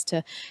excited just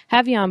to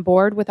have you on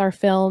board with our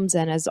films,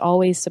 and as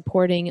always,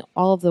 supporting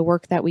all of the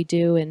work that we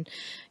do. And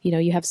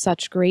you have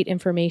such great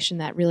information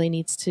that really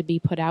needs to be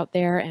put out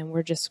there, and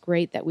we're just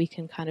great that we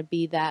can kind of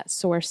be that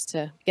source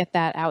to get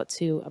that out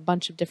to a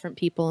bunch of different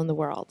people in the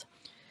world.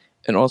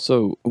 And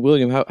also,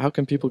 William, how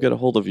can people get a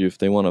hold of you if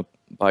they want to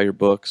buy your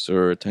books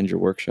or attend your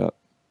workshop?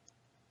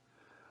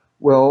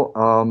 Well,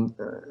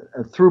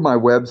 through my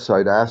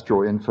website,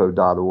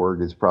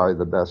 astralinfo.org is probably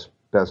the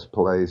best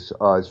place.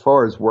 As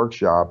far as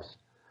workshops,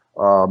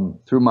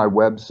 through my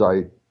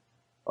website,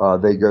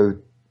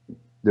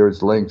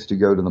 there's links to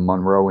go to the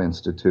Monroe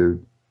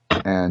Institute,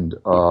 and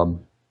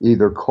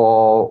either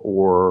call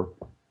or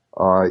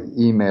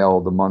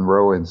email the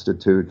Monroe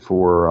Institute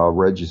for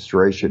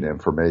registration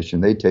information.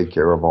 They take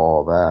care of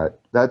all of that.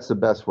 That's the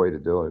best way to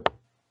do it.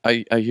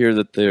 I hear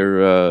that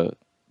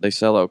they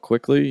sell out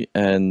quickly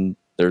and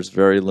there's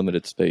very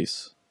limited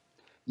space.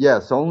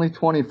 Yes, only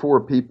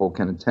 24 people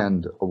can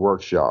attend a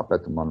workshop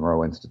at the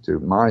Monroe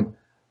Institute. My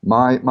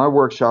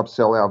workshops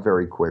sell out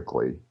very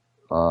quickly.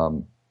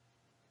 So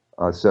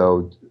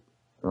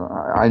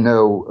I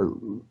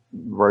know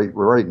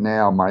right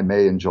now my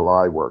May and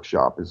July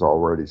workshop is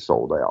already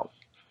sold out.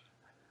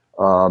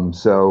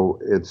 So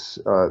it's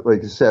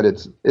like I said,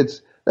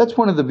 that's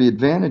one of the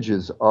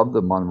advantages of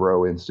the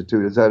Monroe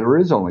Institute, is that there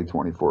is only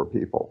 24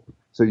 people.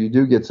 So you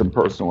do get some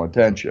personal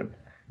attention.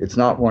 It's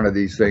not one of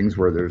these things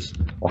where there's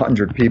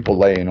 100 people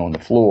laying on the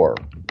floor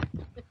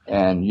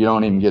and you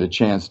don't even get a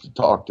chance to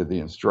talk to the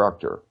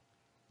instructor.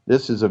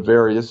 This is a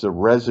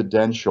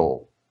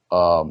residential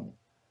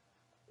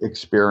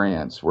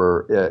experience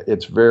where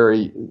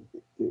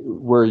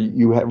where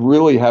you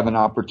really have an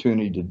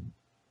opportunity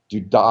to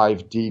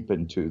dive deep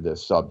into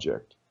this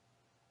subject.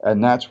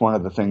 And that's one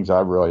of the things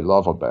I really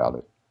love about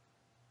it.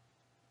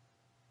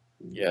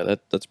 Yeah,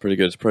 that's pretty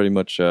good. It's pretty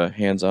much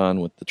hands-on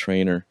with the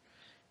trainer.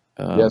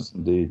 Yes,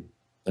 indeed.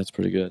 That's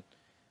pretty good.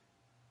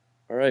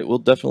 All right, we'll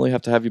definitely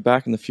have to have you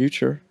back in the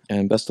future,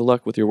 and best of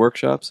luck with your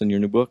workshops and your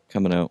new book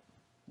coming out.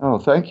 Oh,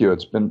 thank you.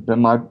 It's been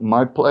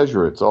my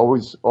pleasure. It's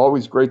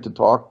always great to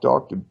talk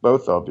to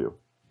both of you.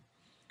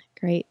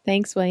 Great.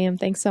 Thanks, William.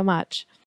 Thanks so much.